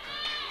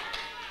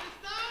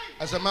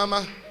 I said,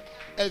 mama,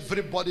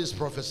 everybody is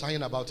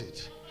prophesying about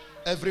it.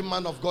 Every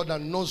man of God that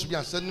knows me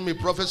and sending me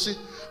prophecy,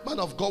 man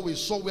of God, we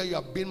saw where you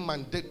have been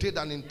mandated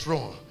and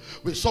enthroned.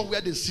 We saw where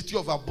the city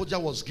of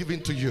Abuja was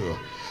given to you.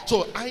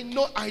 So I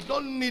know I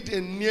don't need a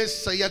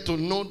naysayer to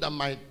know that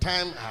my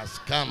time has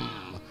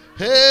come.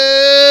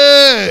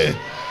 Hey!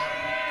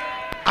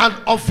 And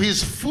of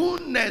his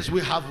fullness we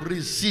have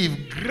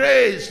received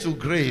grace to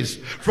grace.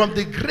 From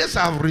the grace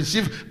I have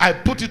received, I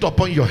put it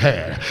upon your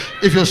head.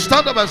 If you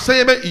stand up and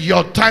say amen,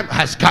 your time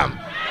has come.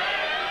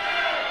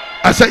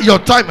 I said, your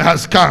time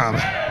has come.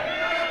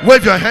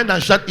 Wave your hand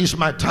and shout, it's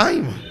my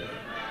time.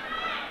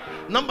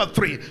 Number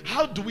 3,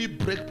 how do we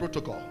break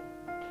protocol?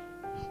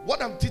 What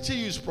I'm teaching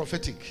you is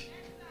prophetic.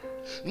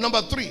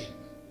 Number 3,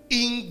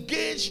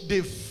 engage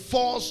the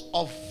force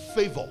of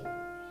favor.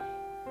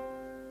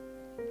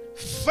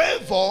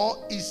 Favor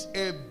is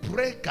a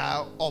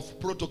breaker of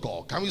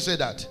protocol. Can we say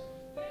that?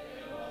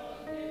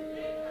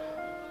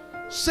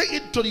 Say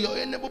it to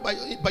your neighbor by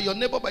your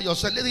neighbor, by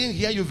yourself. Let him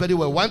hear you very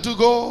well. Want to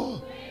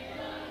go?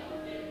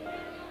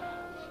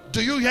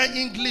 Do you hear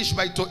English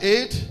by to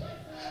 8?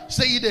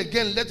 Say it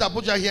again. Let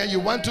Abuja hear you.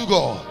 Want to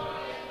go?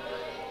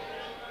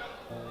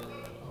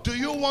 Do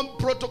you want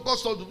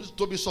protocols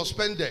to be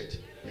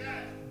suspended?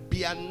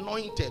 Be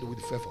anointed with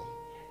favor.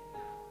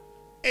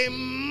 A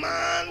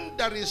man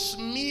that is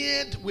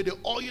smeared with the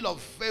oil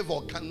of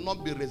favor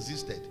cannot be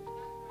resisted.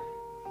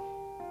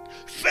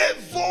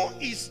 Favor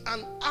is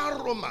an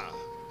aroma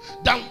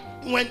that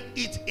when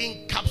it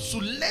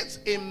encapsulates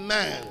a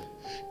man,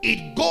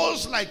 it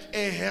goes like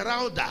a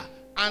heralder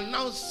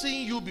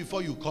announcing you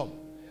before you come.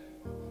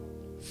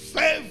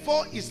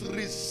 Favor is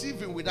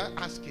receiving without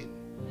asking.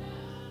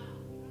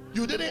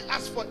 You didn't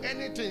ask for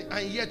anything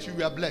and yet you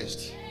were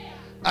blessed.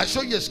 I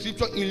show you a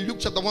scripture in Luke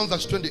chapter 1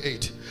 verse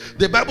 28.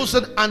 The Bible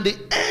said, and the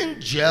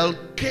angel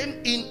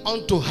came in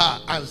unto her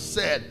and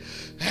said,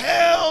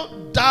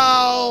 Hail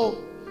thou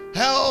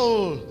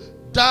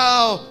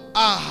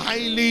art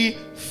highly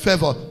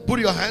favored. Put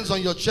your hands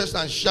on your chest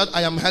and shout,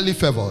 I am highly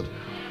favored.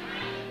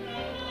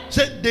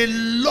 Say, the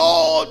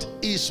Lord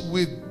is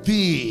with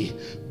thee.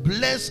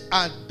 Blessed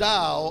art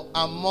thou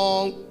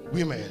among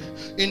women.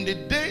 In the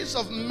days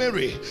of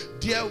Mary,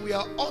 there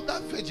were other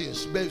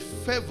virgins, but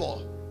favor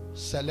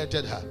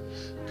selected her.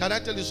 Can I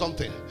tell you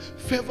something?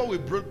 Favor will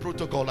break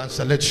protocol and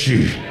select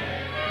you.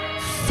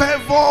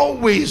 Favor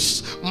will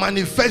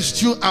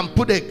manifest you and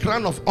put a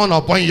crown of honor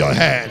upon your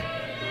head.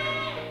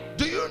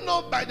 Do you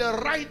know by the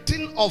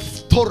writing of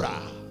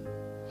Torah?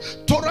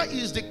 Torah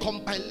is the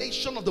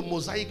compilation of the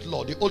Mosaic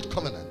law, the old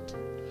covenant.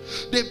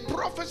 The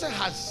prophet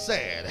has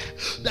said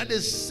that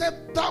the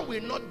scepter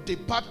will not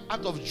depart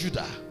out of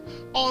Judah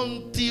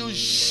until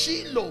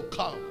Shiloh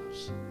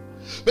comes.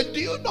 But do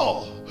you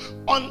know,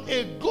 on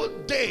a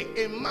good day,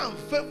 a man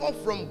favored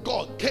from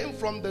God came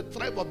from the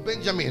tribe of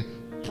Benjamin.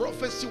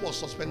 Prophecy was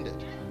suspended.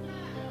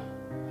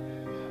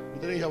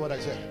 You didn't hear what I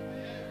said?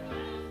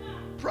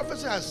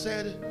 Prophecy has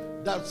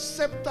said that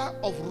scepter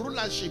of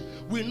rulership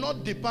will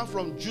not depart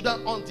from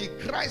Judah until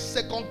Christ's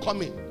second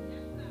coming.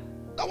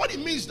 Now what it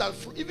means that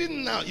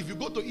even now, if you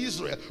go to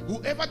Israel,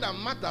 whoever that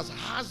matters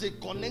has a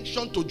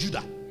connection to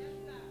Judah.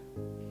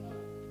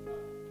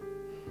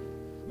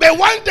 But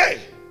one day,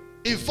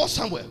 in 1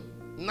 Samuel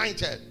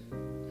 9:10,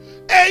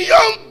 a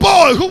young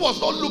boy who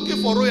was not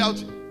looking for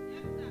royalty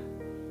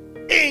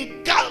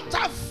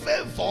encountered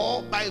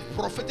favor by a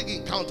prophetic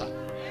encounter.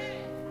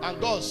 And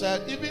God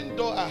said, even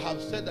though I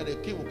have said that a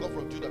king will come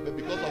from Judah, but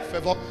because of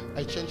favor,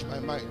 I changed my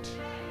mind.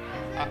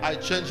 I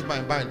changed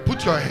my mind.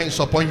 Put your hands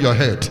upon your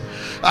head.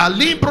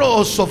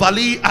 Libro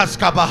Sovali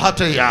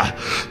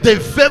Askabahateya. The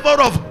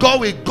favor of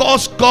God will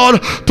cause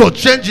God to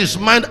change his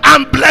mind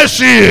and bless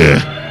you.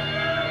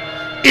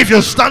 If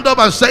you stand up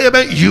and say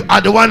amen, you are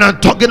the one I'm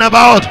talking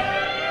about.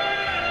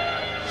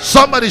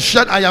 Somebody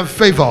shout, I am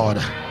favored.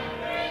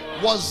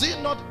 Was it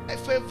not a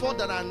favor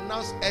that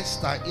announced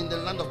Esther in the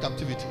land of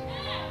captivity?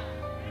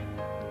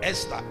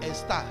 Esther.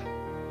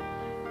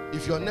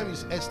 If your name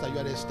is Esther, you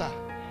are a star.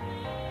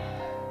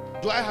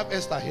 Do I have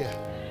Esther here?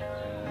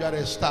 You are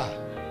a star.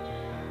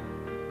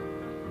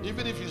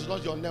 Even if it's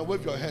not your name,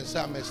 wave your hand, say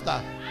I'm a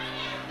star.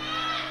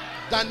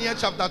 Daniel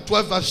chapter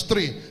 12 verse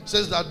 3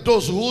 says that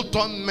those who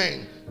turn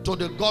men to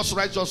the God's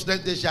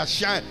righteousness, they shall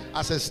shine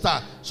as a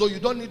star. So you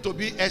don't need to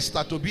be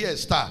Esther to be a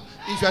star.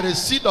 If you are a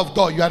seed of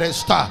God, you are a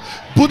star.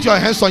 Put your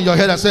hands on your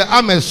head and say,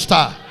 I'm a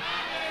star.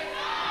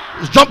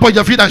 Jump on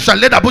your feet and shout,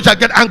 let Abuja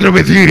get angry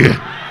with you.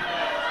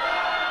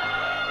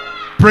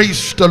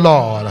 Praise the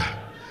Lord.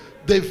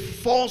 The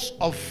force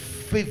of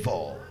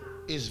favor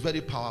is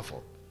very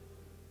powerful.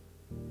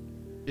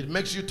 It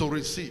makes you to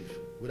receive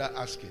without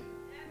asking.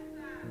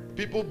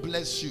 People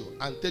bless you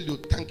and tell you,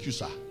 thank you,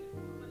 sir.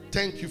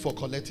 Thank you for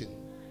collecting.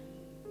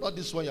 Not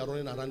this one you're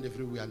running around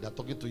everywhere and they're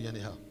talking to you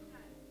anyhow.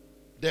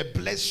 They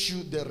bless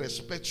you, they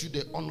respect you,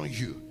 they honor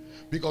you.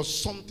 Because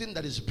something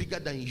that is bigger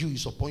than you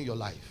is upon your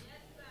life.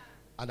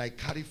 And I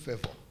carry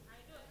favor.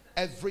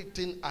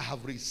 Everything I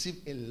have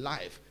received in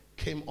life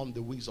came on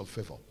the wings of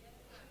favor.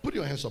 Put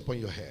your hands upon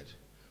your head.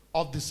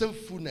 Of the same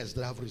fullness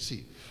that I have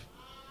received,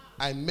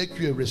 I make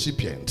you a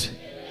recipient.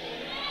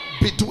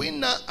 Between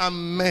now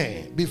and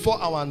May,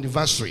 before our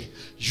anniversary,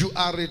 you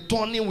are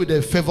returning with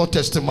a favor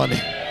testimony.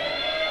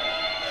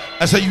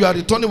 I said you are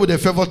returning with a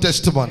favor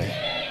testimony.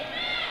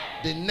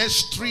 The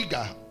next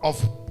trigger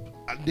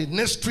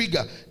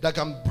that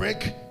can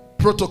break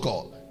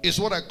protocol is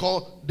what I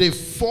call the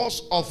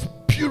force of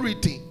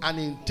purity and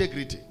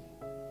integrity.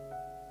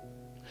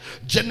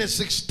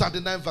 Genesis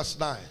 39 verse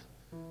 9.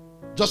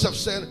 Joseph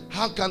said,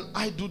 how can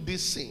I do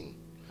this sin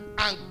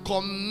and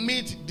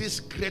commit this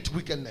great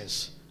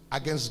wickedness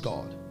against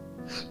God?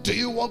 Do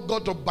you want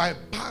God to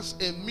bypass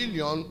a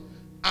million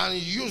and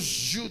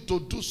use you to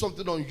do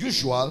something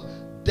unusual?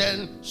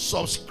 Then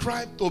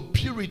subscribe to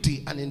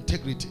purity and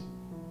integrity.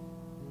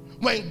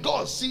 When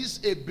God sees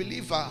a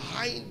believer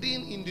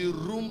hiding in the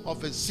room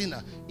of a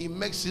sinner, it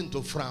makes him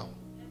to frown.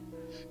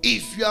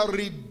 If you are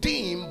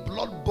redeemed,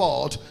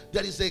 blood-bought,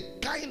 there is a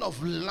kind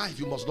of life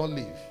you must not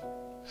live.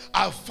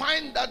 I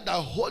find that the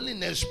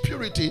holiness,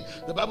 purity,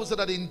 the Bible said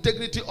that the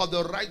integrity of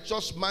the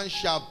righteous man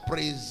shall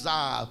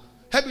preserve.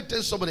 Let me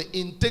tell somebody,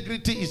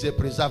 integrity is a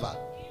preserver.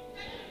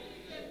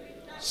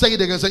 Say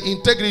it again, say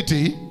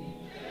integrity.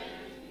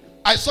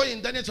 I saw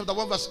in Daniel chapter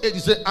 1 verse 8, he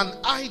said, and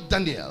I,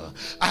 Daniel,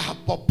 I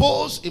have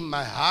purposed in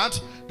my heart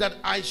that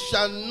I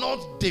shall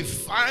not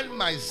defile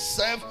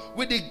myself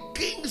with the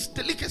king's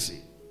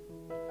delicacy.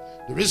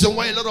 The reason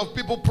why a lot of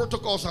people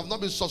protocols have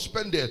not been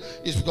suspended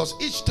is because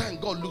each time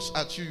God looks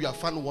at you, you are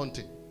found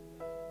wanting.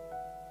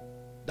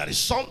 That is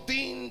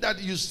something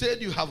that you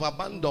said you have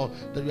abandoned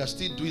that you are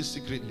still doing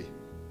secretly.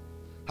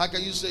 How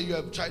can you say you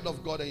are a child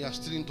of God and you are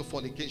still into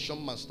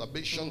fornication,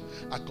 masturbation,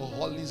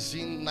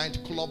 alcoholism, night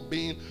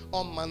clubbing,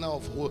 all manner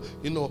of,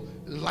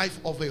 life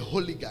of a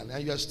hooligan,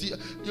 and you are still,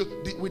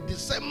 with the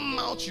same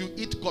mouth you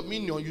eat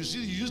communion, you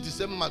use the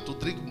same mouth to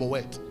drink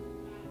moet,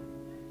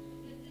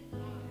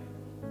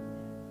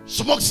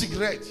 smoke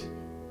cigarette,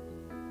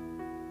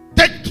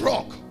 take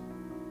drug.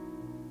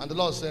 And the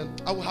Lord said,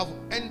 I will have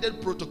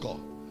ended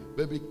protocol,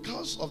 but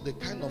because of the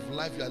kind of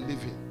life you are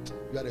living,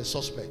 you are a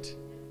suspect.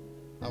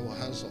 I will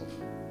hands off.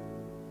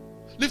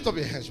 Lift up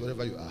your hands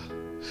wherever you are.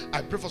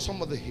 I pray for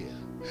somebody here.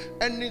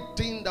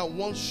 Anything that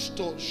wants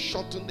to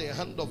shorten the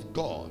hand of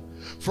God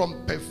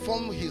from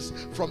performing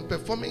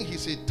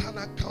his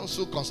eternal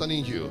counsel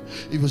concerning you,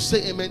 if you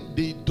say amen,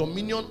 the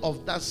dominion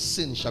of that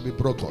sin shall be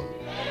broken.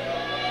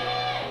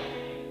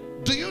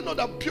 Do you know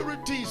that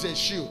purity is a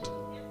shield?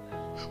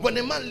 When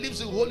a man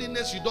lives in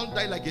holiness, you don't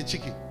die like a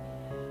chicken.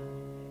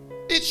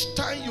 Each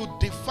time you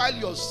defile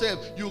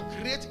yourself, you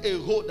create a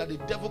hole that the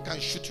devil can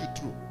shoot you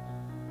through,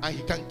 and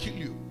he can kill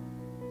you.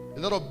 A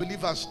lot of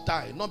believers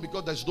die not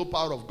because there's no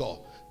power of God.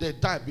 They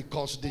die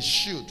because the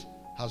shield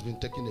has been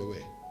taken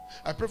away.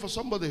 I pray for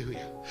somebody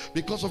here.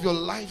 Because of your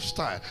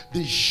lifestyle,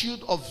 the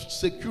shield of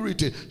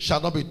security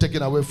shall not be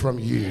taken away from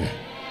you.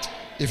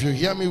 If you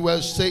hear me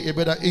well, say a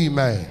better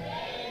amen.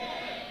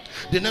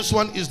 The next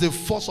one is the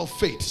force of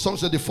faith. Some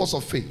say the force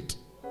of faith.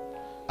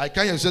 I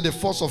can't hear you say the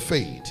force of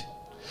faith.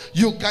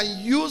 You can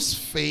use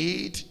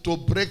faith to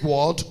break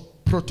what?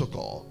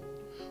 Protocol.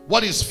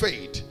 What is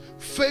faith?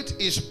 Faith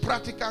is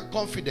practical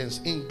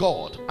confidence in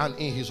God and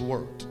in his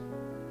word.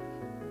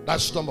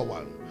 That's number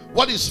one.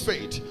 What is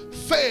faith?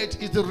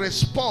 Faith is the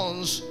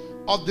response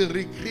of the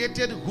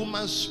recreated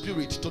human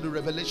spirit to the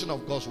revelation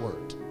of God's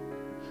word.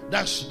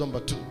 That's number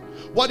two.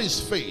 What is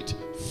faith?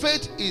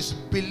 Faith is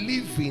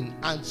believing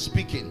and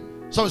speaking.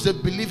 Someone say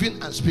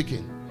believing and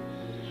speaking.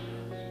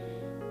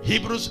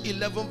 Hebrews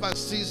 11 verse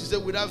 6, he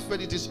said, without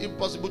faith it is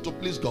impossible to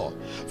please God.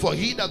 For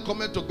he that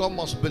cometh to God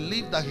must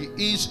believe that he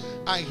is,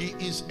 and he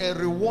is a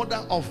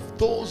rewarder of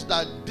those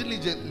that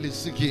diligently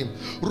seek him.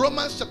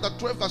 Romans chapter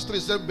 12 verse 3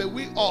 said, but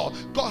we all,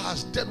 God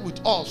has dealt with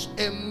us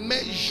a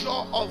measure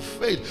of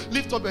faith.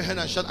 Lift up your hand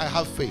and shout, I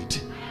have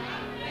faith.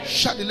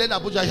 Shout the land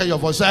Abuja, hear your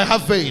voice. Say, I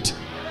have faith.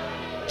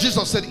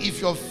 Jesus said,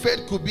 if your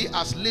faith could be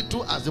as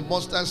little as the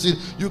mustard seed,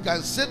 you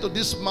can say to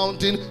this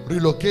mountain,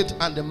 relocate,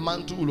 and the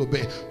mountain will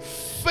obey.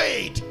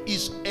 Faith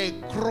is a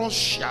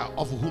crusher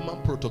of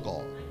human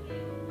protocol.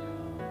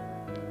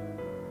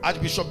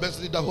 Archbishop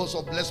Bensley, the host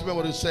of Blessed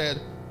Memory, said,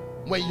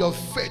 when your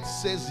faith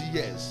says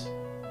yes,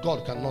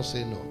 God cannot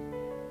say no.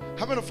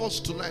 How many of us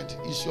tonight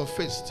is your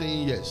faith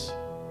saying yes?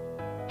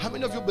 How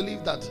many of you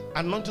believe that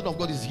anointing of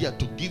God is here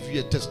to give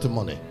you a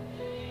testimony?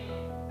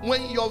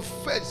 When your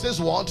faith says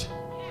what?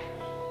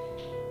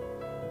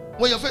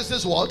 When your faith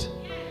says what?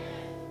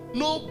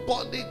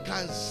 Nobody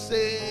can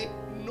say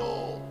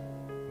no.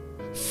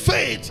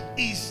 Faith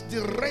is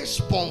the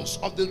response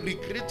of the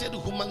recreated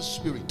human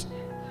spirit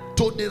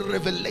to the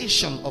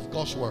revelation of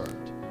God's word.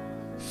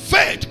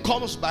 Faith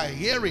comes by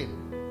hearing,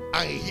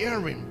 and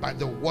hearing by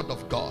the word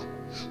of God.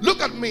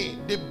 Look at me.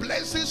 The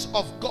blessings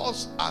of God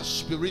are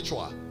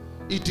spiritual.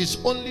 It is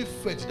only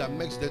faith that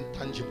makes them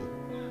tangible.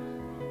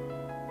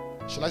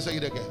 Shall I say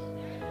it again?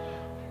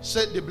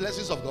 Say, the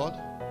blessings of God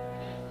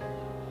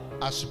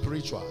are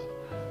spiritual.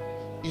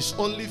 It's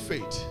only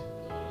faith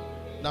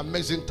that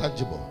makes it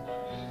tangible.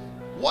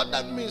 What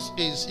that means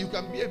is you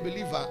can be a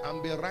believer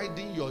and be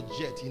riding your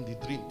jet in the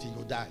dream till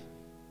you die.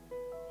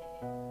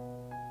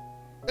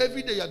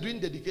 Every day you are doing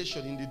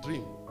dedication in the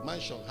dream.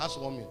 Mansion,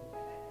 housewarming.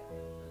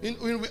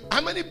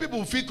 How many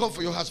people feel come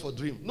for your house for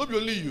dream? Not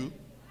only you.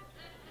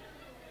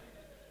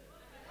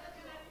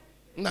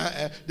 Nah,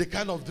 the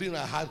kind of dream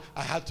I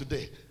had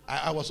today.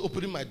 I was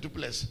opening my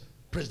duplex.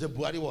 President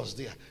Buhari was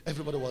there.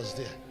 Everybody was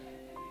there.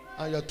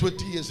 And you're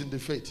 20 years in the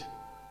faith.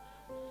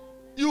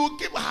 You will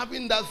keep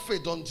having that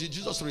faith until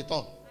Jesus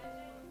returns.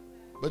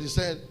 But he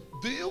said,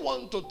 do you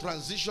want to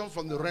transition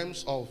from the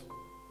realms of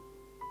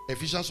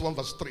Ephesians 1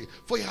 verse 3?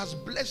 For he has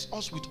blessed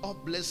us with all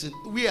blessing.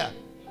 Where?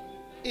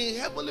 In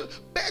heavenly.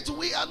 But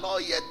we are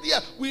not yet there.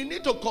 We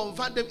need to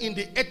convert them in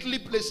the earthly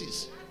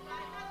places.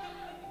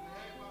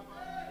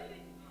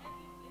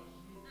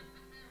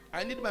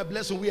 I need my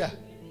blessing where?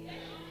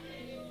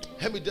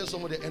 Let me tell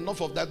somebody,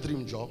 enough of that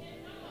dream, Joe.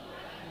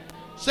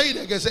 Say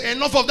it again. Say,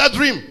 enough of that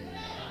dream.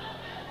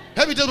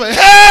 Let me tell somebody,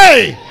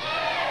 hey!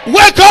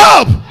 Wake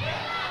up!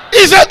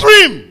 It's a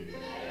dream.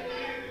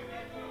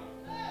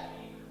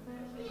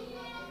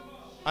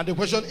 And the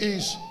question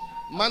is,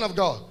 man of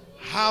God,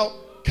 how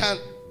can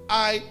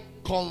I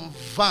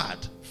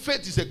convert?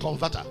 Faith is a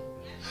converter.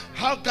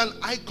 How can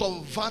I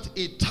convert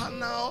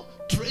eternal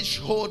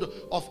threshold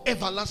of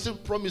everlasting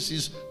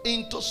promises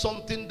into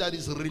something that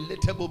is a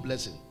relatable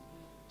blessing?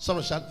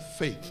 Someone shout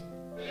faith.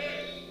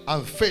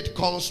 And faith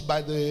comes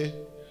by the...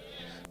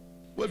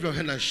 Wave your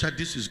hand and shout,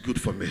 this is good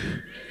for me.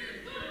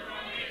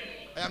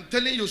 I am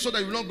telling you so that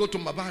you will not go to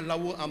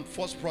Mabalawo and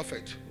false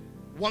prophet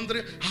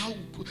wondering how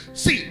good.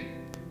 See,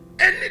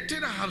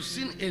 anything I have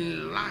seen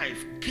in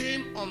life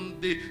came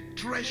on the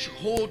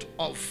threshold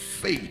of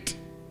faith.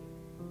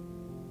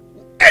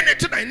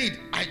 Anything I need,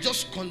 I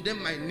just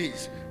condemn my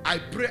needs. I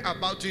pray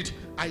about it.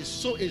 I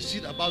sow a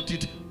seed about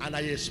it, and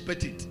I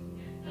expect it.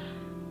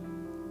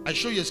 I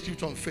show you a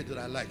scripture on faith that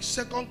I like.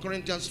 2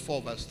 Corinthians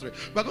 4 verse 3.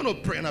 We're going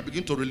to pray and I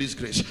begin to release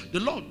grace. The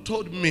Lord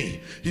told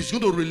me he's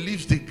going to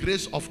release the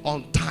grace of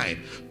on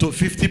time to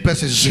 50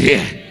 persons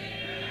here.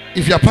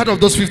 If you are part of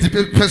those 50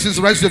 persons,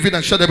 rise your feet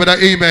and shout a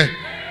better amen.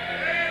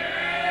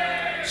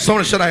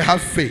 Someone shout, I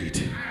have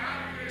faith.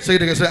 Say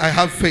it again. Say, I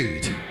have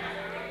faith.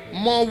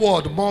 More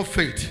word, more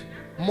faith,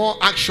 more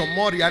action,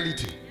 more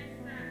reality.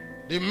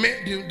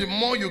 The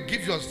more you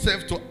give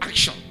yourself to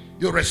action,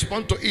 you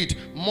respond to it,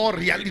 more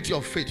reality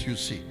of faith you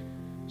see.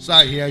 So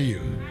I hear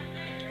you.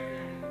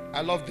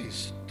 I love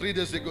this. 3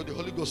 days ago, the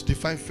Holy Ghost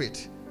defined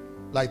faith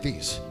like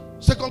this.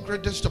 2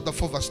 Corinthians chapter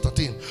 4 verse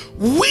 13.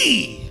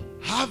 We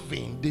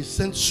having the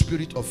same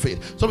spirit of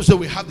faith. Some say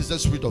we have the same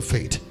spirit of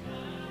faith.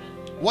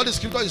 What the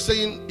scripture is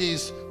saying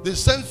is the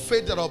same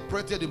faith that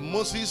operated in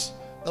Moses,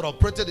 that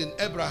operated in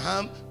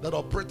Abraham, that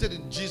operated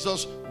in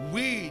Jesus.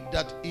 We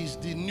that is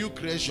the new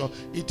creation.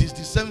 It is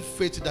the same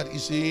faith that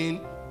is in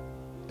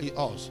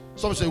us.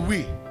 Some say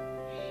we.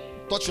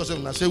 Touch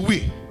yourself and say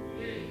we.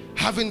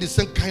 Having the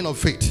same kind of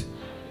faith,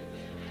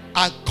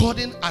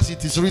 according as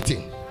it is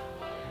written,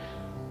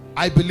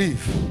 I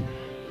believe,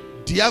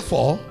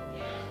 therefore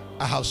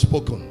I have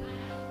spoken.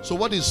 So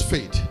what is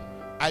faith?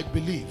 I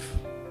believe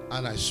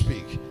and I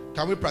speak.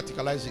 Can we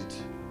practicalize it?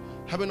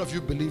 How many of you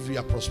believe you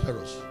are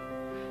prosperous?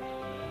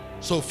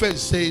 So faith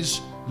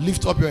says,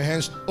 lift up your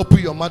hands, open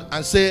your mouth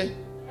and say,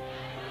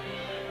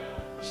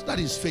 that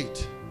is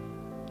faith.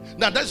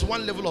 Now that's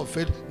one level of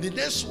faith. The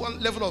next one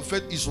level of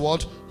faith is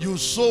what? You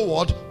sow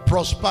what?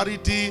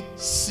 Prosperity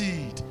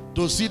seed.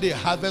 To see the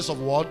harvest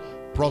of what?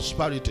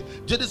 Prosperity.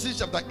 Genesis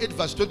chapter 8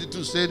 verse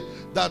 22 said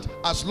that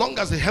as long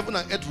as the heaven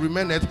and earth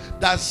remaineth,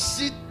 that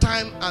seed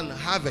time and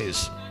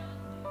harvest.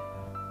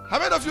 How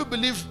many of you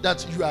believe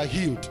that you are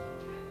healed?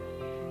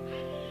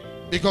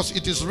 Because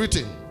it is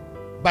written,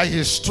 by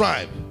his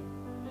stripe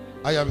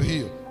I am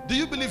healed. Do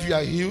you believe you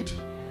are healed?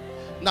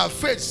 Now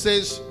faith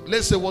says,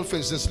 let's say what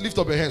faith says. Lift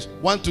up your hands.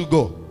 1, 2,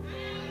 go.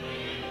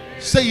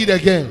 Say it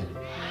again.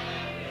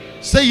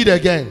 Say it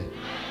again.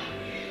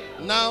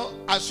 Now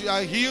as you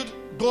are healed,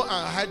 go and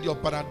hide your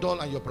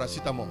Panadol and your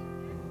paracetamol.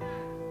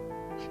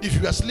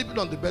 If you are sleeping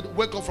on the bed,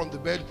 wake up from the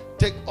bed,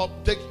 go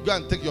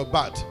and take your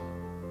bath.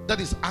 That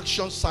is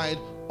action side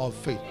of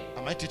faith.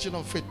 Am I teaching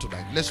on faith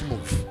tonight? Let's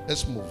move.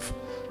 Let's move.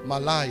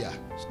 Malaya.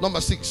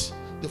 Number 6,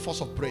 the force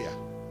of prayer.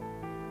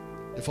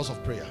 The force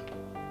of prayer.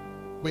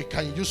 We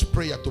can use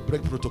prayer to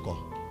break protocol.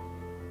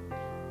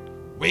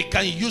 We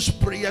can use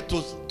prayer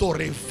to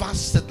reverse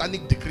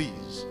satanic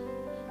decrees.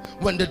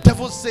 When the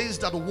devil says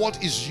that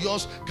what is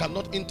yours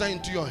cannot enter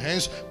into your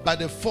hands, by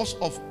the force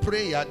of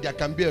prayer there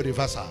can be a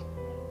reversal.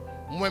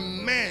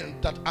 When men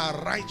that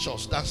are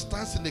righteous, that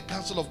stands in the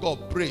counsel of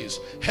God, prays,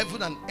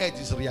 heaven and earth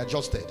is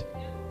readjusted.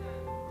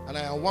 And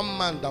I am one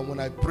man that when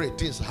I pray,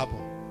 things happen.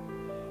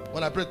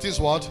 When I pray, things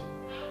what?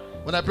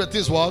 When I pray,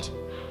 things what?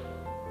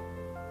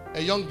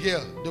 A young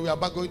girl, they were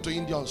about going to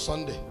India on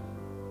Sunday.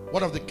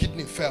 One of the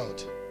kidney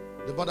failed.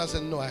 The mother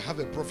said, no, I have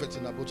a prophet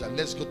in Abuja.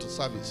 Let's go to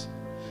service.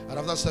 And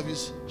after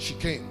service, she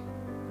came.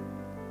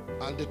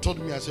 And they told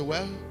me, I said,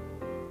 well,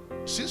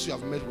 since you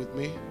have met with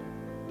me,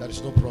 there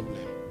is no problem.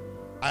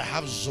 I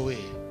have Zoe.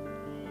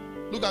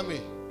 Look at me.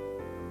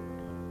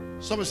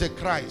 Somebody say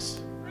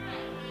Christ.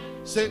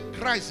 Say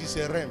Christ is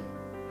a realm.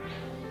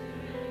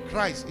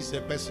 Christ is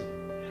a person.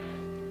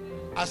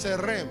 As a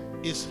realm,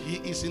 he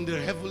is in the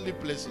heavenly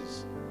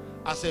places.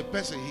 As a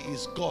person, he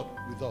is God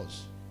with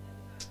us.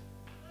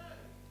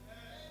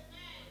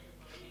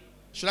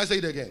 Should I say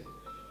it again?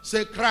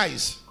 Say,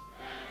 Christ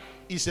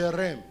is a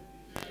realm.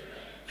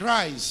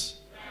 Christ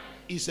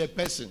is a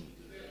person.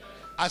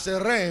 As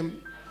a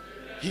realm,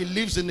 he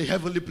lives in the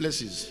heavenly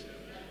places.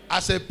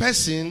 As a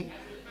person,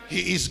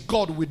 he is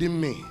God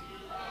within me.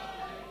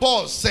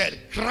 Paul said,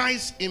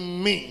 Christ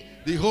in me,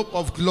 the hope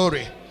of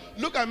glory.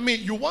 Look at me.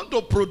 You want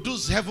to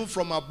produce heaven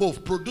from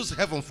above, produce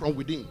heaven from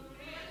within.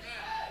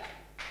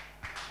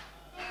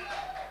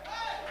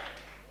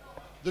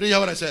 Did you hear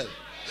what I said?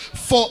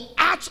 For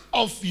out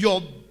of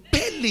your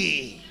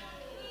belly.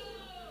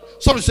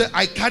 Somebody say,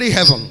 I carry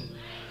heaven.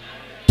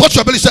 Touch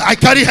your belly, say, I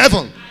carry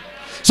heaven.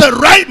 Say,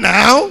 right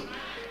now,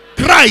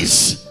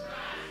 Christ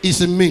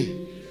is in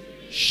me.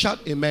 Shout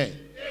amen.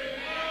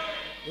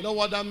 You know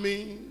what that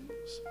means?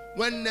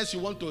 When next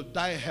you want to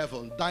die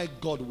heaven, die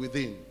God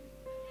within.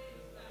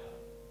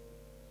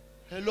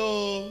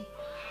 Hello.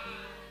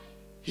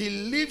 He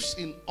lives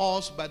in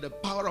us by the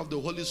power of the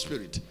Holy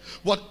Spirit.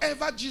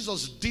 Whatever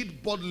Jesus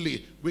did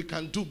bodily, we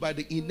can do by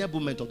the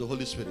enablement of the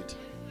Holy Spirit.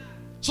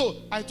 So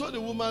I told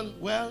the woman,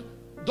 well,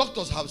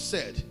 doctors have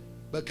said,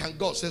 but can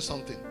God say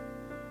something?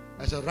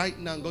 I said, right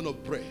now I'm going to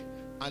pray.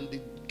 And the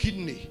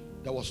kidney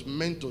that was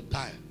meant to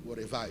die will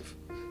revive.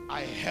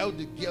 I held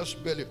the girl's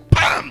belly.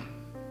 Bam!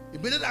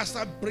 Immediately I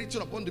start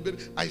breathing upon the baby,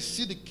 I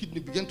see the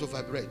kidney begin to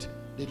vibrate.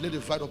 The lady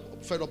fed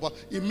up.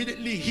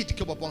 Immediately heat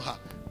came upon her.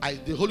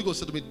 The Holy Ghost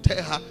said to me,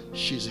 tell her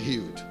she's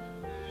healed.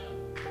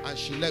 And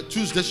she left.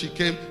 Tuesday she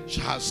came.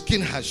 Her skin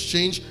has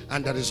changed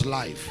and there is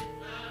life.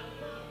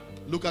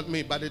 Look at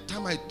me. By the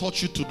time I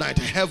touch you tonight,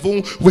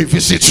 heaven will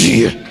visit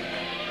you.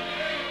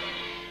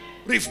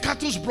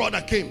 Rifkatu's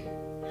brother came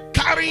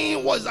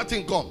carrying, what is that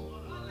thing called?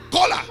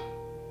 Collar.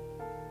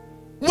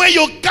 When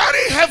you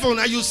carry heaven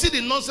and you see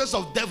the nonsense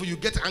of devil, you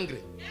get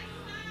angry.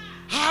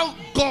 How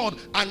God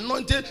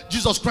anointed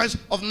Jesus Christ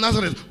of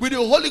Nazareth with the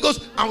Holy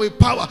Ghost and with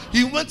power.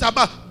 He went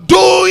about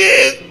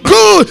doing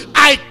good.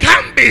 I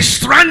can't be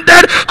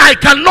stranded. I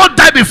cannot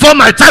die before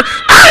my time.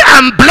 I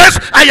am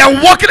blessed. I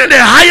am walking in the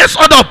highest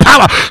order of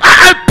power.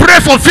 I pray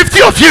for 50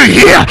 of you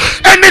here.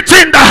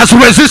 Anything that has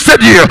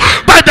resisted you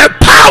by the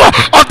power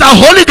of the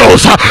Holy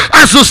Ghost,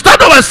 as you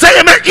stand over and say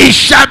amen, it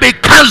shall be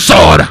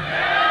cancelled.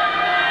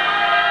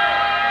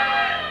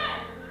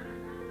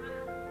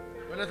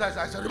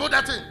 I said, remove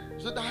that thing.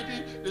 He said,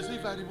 Daddy, they say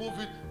if I remove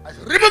it. I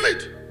said, remove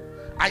it.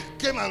 I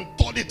came and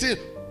tore the thing.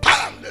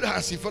 Bam!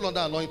 As he fell under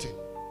anointing.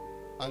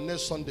 And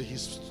next Sunday,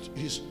 his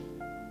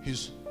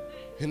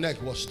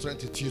neck was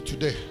strengthened to you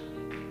today.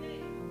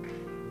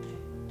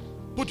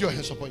 Put your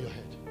hands upon your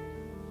head.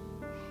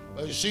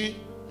 But you see,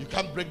 you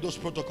can't break those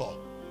protocols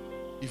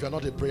if you're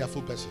not a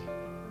prayerful person.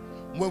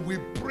 When we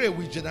pray,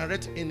 we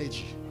generate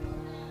energy.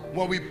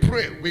 When we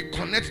pray, we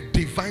connect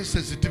divine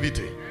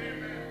sensitivity.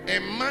 A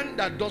man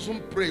that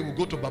doesn't pray will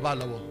go to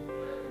Babalawo.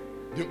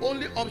 The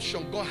only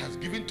option God has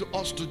given to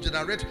us to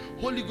generate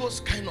Holy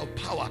Ghost kind of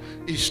power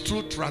is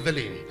through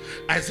traveling.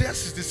 Isaiah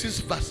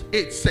 66 verse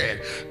 8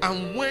 said,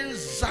 and when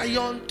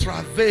Zion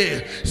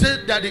travailed,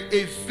 said that the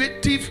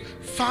effective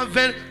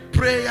fervent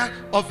prayer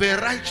of a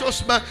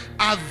righteous man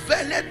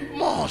availeth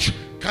much.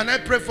 Can I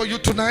pray for you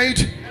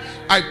tonight?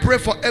 I pray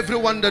for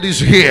everyone that is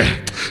here.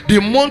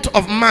 The month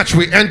of March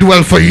will end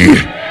well for you.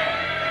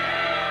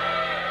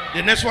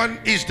 The next one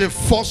is the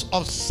force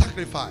of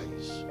sacrifice.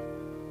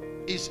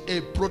 Is a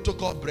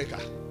protocol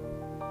breaker.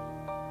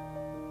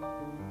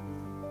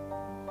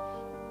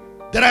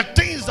 There are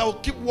things that will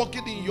keep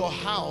working in your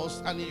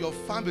house and in your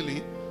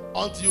family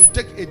until you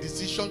take a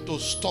decision to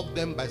stop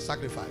them by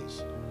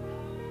sacrifice.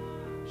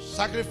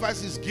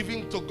 Sacrifice is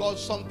giving to God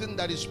something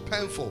that is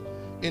painful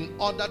in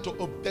order to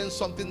obtain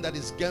something that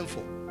is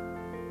gainful.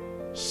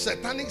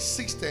 Satanic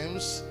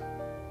systems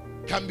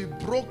can be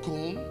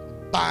broken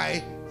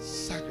by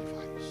sacrifice.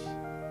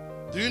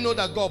 Do you know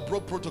that God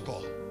broke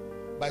protocol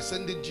by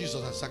sending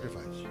Jesus as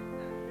sacrifice?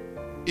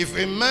 If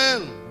a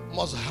man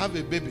must have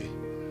a baby,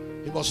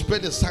 he must pay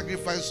the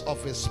sacrifice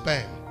of a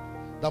sperm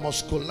that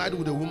must collide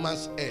with a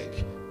woman's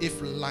egg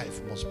if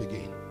life must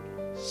begin.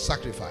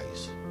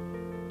 Sacrifice.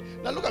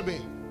 Now look at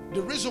me.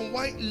 The reason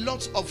why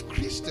lots of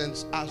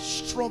Christians are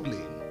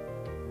struggling,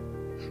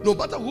 no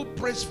matter who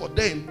prays for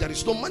them, there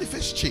is no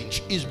manifest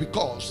change, is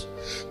because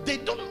they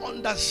don't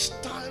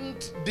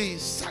understand the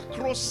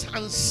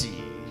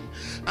sacrosancy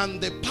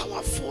and the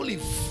powerful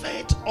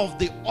effect of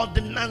the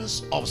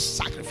ordinance of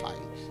sacrifice.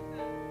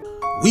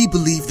 We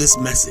believe this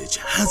message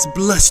has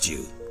blessed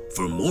you.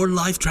 For more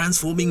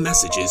life-transforming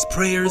messages,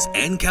 prayers,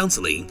 and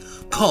counseling,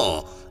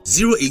 call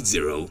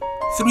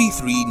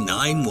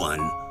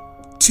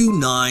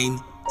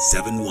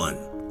 080-3391-2971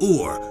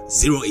 or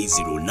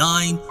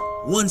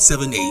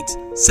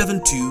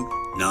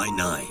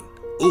 0809-178-7299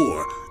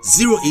 or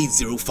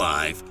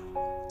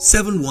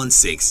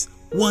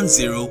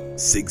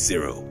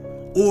 0805-716-1060.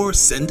 Or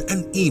send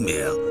an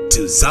email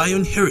to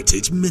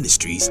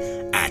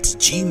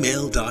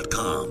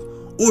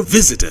zionheritageministries@gmail.com or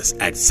visit us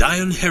at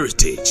Zion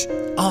Heritage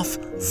off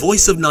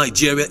Voice of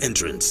Nigeria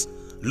entrance,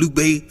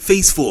 Lugbe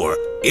Phase 4,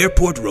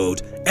 Airport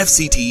Road,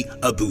 FCT,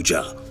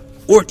 Abuja.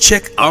 Or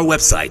check our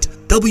website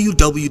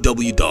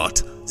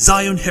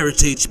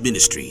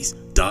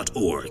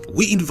www.zionheritageministries.org.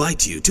 We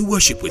invite you to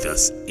worship with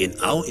us in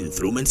our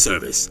enthronement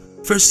service.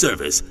 First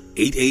service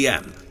 8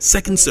 a.m.,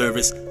 second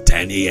service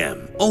 10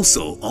 a.m.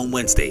 Also on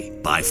Wednesday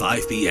by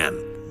 5 p.m.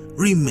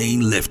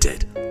 Remain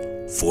lifted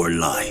for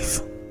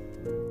life.